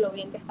juegan, lo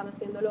bien que están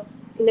haciéndolo,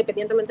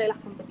 independientemente de las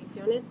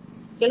competiciones.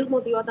 ¿Qué los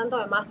motiva tanto,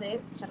 además de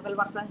ser del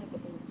Barça desde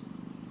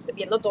pequeños,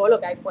 viendo todo lo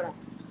que hay fuera?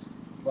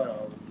 Bueno,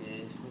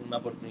 que es una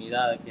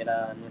oportunidad que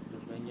era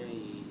nuestro sueño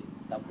y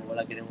tampoco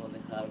la queremos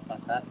dejar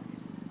pasar.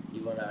 Y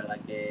bueno, la verdad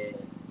que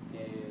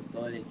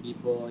todo el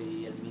equipo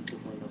y el míster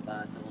pues, nos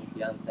da esa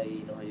confianza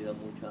y nos ayuda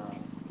mucho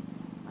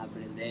a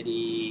aprender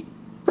y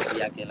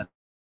a que las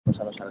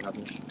cosas nos salgan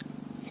bien.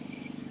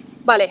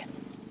 Vale,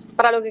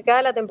 para lo que queda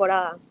de la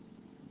temporada,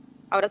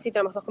 ahora sí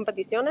tenemos 2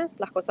 competiciones,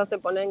 las cosas se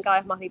ponen cada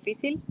vez más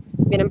difíciles,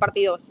 vienen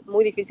partidos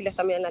muy difíciles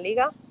también en la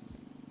liga.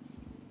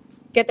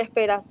 ¿Qué te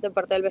esperas de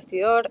parte del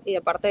vestidor y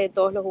de parte de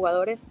todos los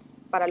jugadores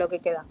para lo que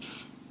queda?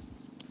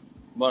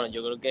 Bueno,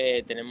 yo creo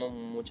que tenemos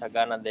muchas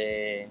ganas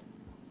de,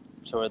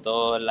 sobre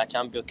todo en la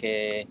Champions,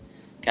 que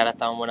ahora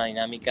estamos en buena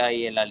dinámica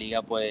y en la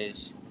Liga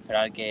pues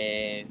esperar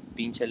que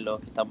pinchen los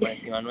que están por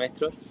encima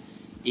nuestros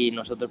y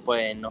nosotros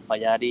pues no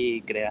fallar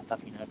y creer hasta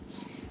el final.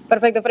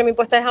 Perfecto, Fermín,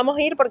 pues te dejamos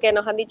ir porque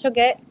nos han dicho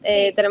que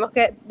Sí. tenemos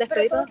que Pero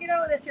despedirnos. solo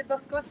quiero decir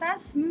 2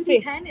 cosas.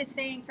 Smoothie10 is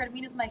saying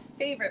Fermín is my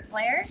favorite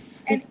player.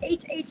 And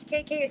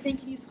HHKK is saying,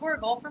 can you score a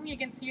goal for me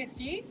against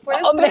PSG?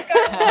 ¿Puedes Hombre.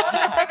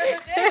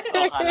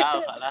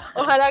 Ojalá.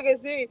 Ojalá que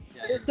sí.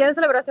 ¿Tienes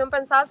celebración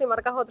pensada si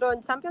marcas otro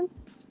en Champions?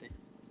 Sí.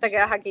 Te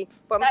quedas aquí.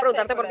 ¿Podemos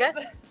preguntarte por qué?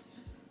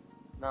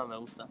 No, me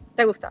gusta.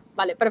 ¿Te gusta?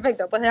 Vale,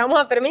 perfecto. Pues dejamos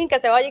a Fermín que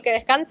se vaya y que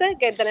descanse,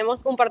 que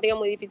tenemos un partido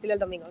muy difícil el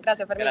domingo.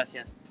 Gracias, Fermín.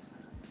 Gracias.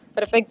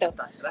 Perfecto.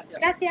 Gracias.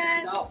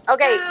 Gracias.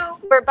 Okay, Ciao.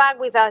 we're back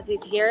with us.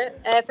 He's here.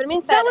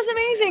 Fermín said... That was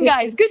amazing,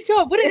 guys. Good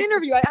job. What an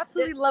interview. I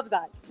absolutely love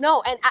that.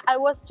 No, and I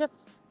was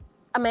just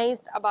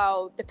amazed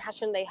about the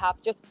passion they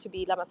have just to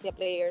be La Masia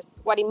players,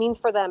 what it means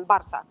for them,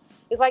 Barça.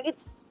 It's like,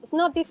 it's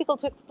not difficult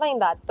to explain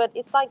that, but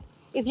it's like,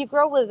 if you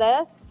grow with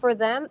this, for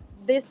them,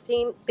 this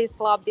team, this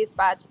club, this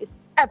badge is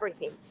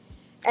everything.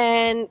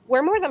 And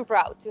we're more than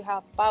proud to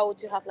have Pau,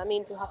 to have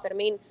Lamine, to have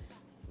Fermín.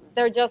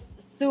 They're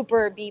just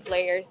super B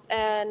players.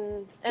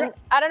 And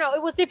I don't know,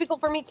 it was difficult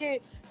for me to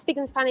speak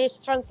in Spanish,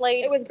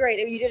 translate. It was great.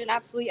 You did an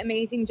absolutely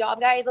amazing job,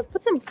 guys. Let's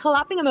put some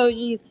clapping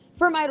emojis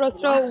for my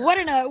rostro. What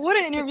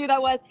an interview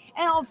that was.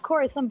 And of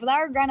course, some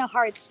Blaugrana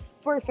hearts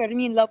for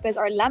Fermín Lopez,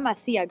 our La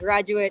Masia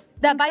graduate.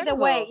 That, by the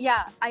Incredible. way,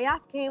 yeah, I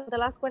asked him, the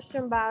last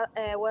question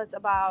was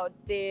about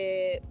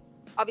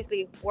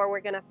obviously what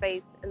we're going to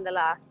face in the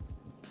last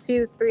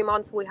 2-3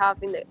 months we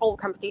have in all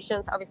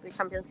competitions, obviously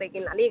Champions League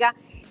and La Liga.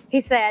 He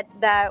said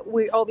that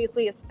we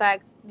obviously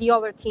expect the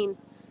other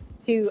teams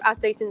to, as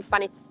they say in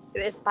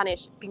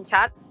Spanish,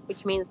 pinchar,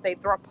 which means they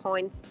drop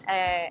points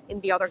in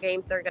the other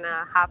games they're going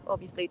to have,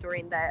 obviously,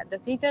 during the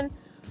season.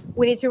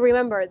 We need to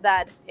remember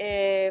that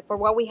for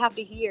what we have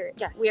this year,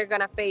 Yes. we are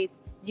going to face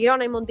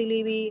Girona and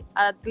Montilivi,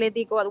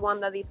 Atletico at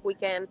Wanda this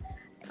weekend,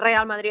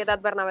 Real Madrid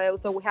at Bernabeu,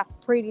 so we have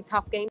pretty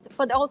tough games.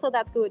 But also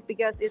that's good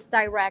because it's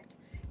direct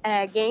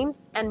games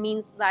and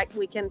means that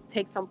we can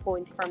take some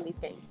points from these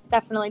games.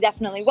 Definitely,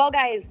 definitely. Well,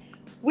 guys,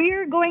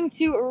 we're going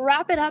to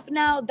wrap it up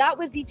now. That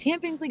was the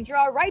Champions League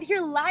draw right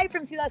here live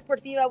from CIUTAT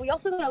Esportiva. We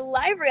also got a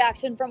live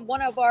reaction from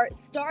one of our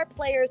star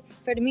players,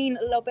 Fermin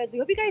Lopez. We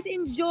hope you guys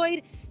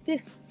enjoyed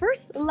this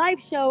first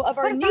live show of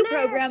our Barça new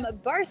program,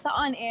 Barça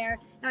on Air.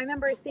 Now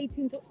remember, stay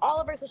tuned to all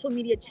of our social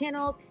media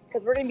channels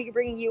because we're going to be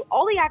bringing you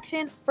all the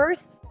action.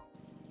 First,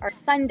 our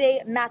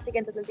Sunday match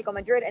against Atletico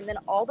Madrid, and then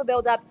all the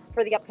build-up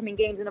for the upcoming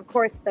games. And of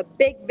course, the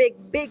big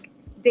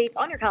date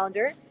on your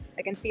calendar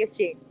against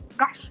PSG.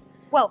 Gosh.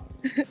 Well,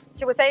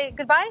 should we say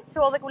goodbye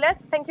to all the culés?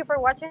 Thank you for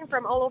watching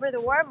from all over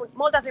the world.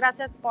 Moltes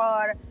gràcies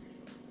por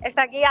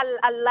estar aquí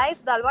al live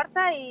del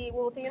Barça y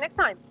we will see you next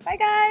time. Bye,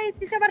 guys.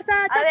 Visca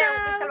Barça. Ciao, Adeu.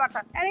 ciao. Visca el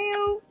Barça.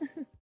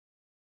 Adeu.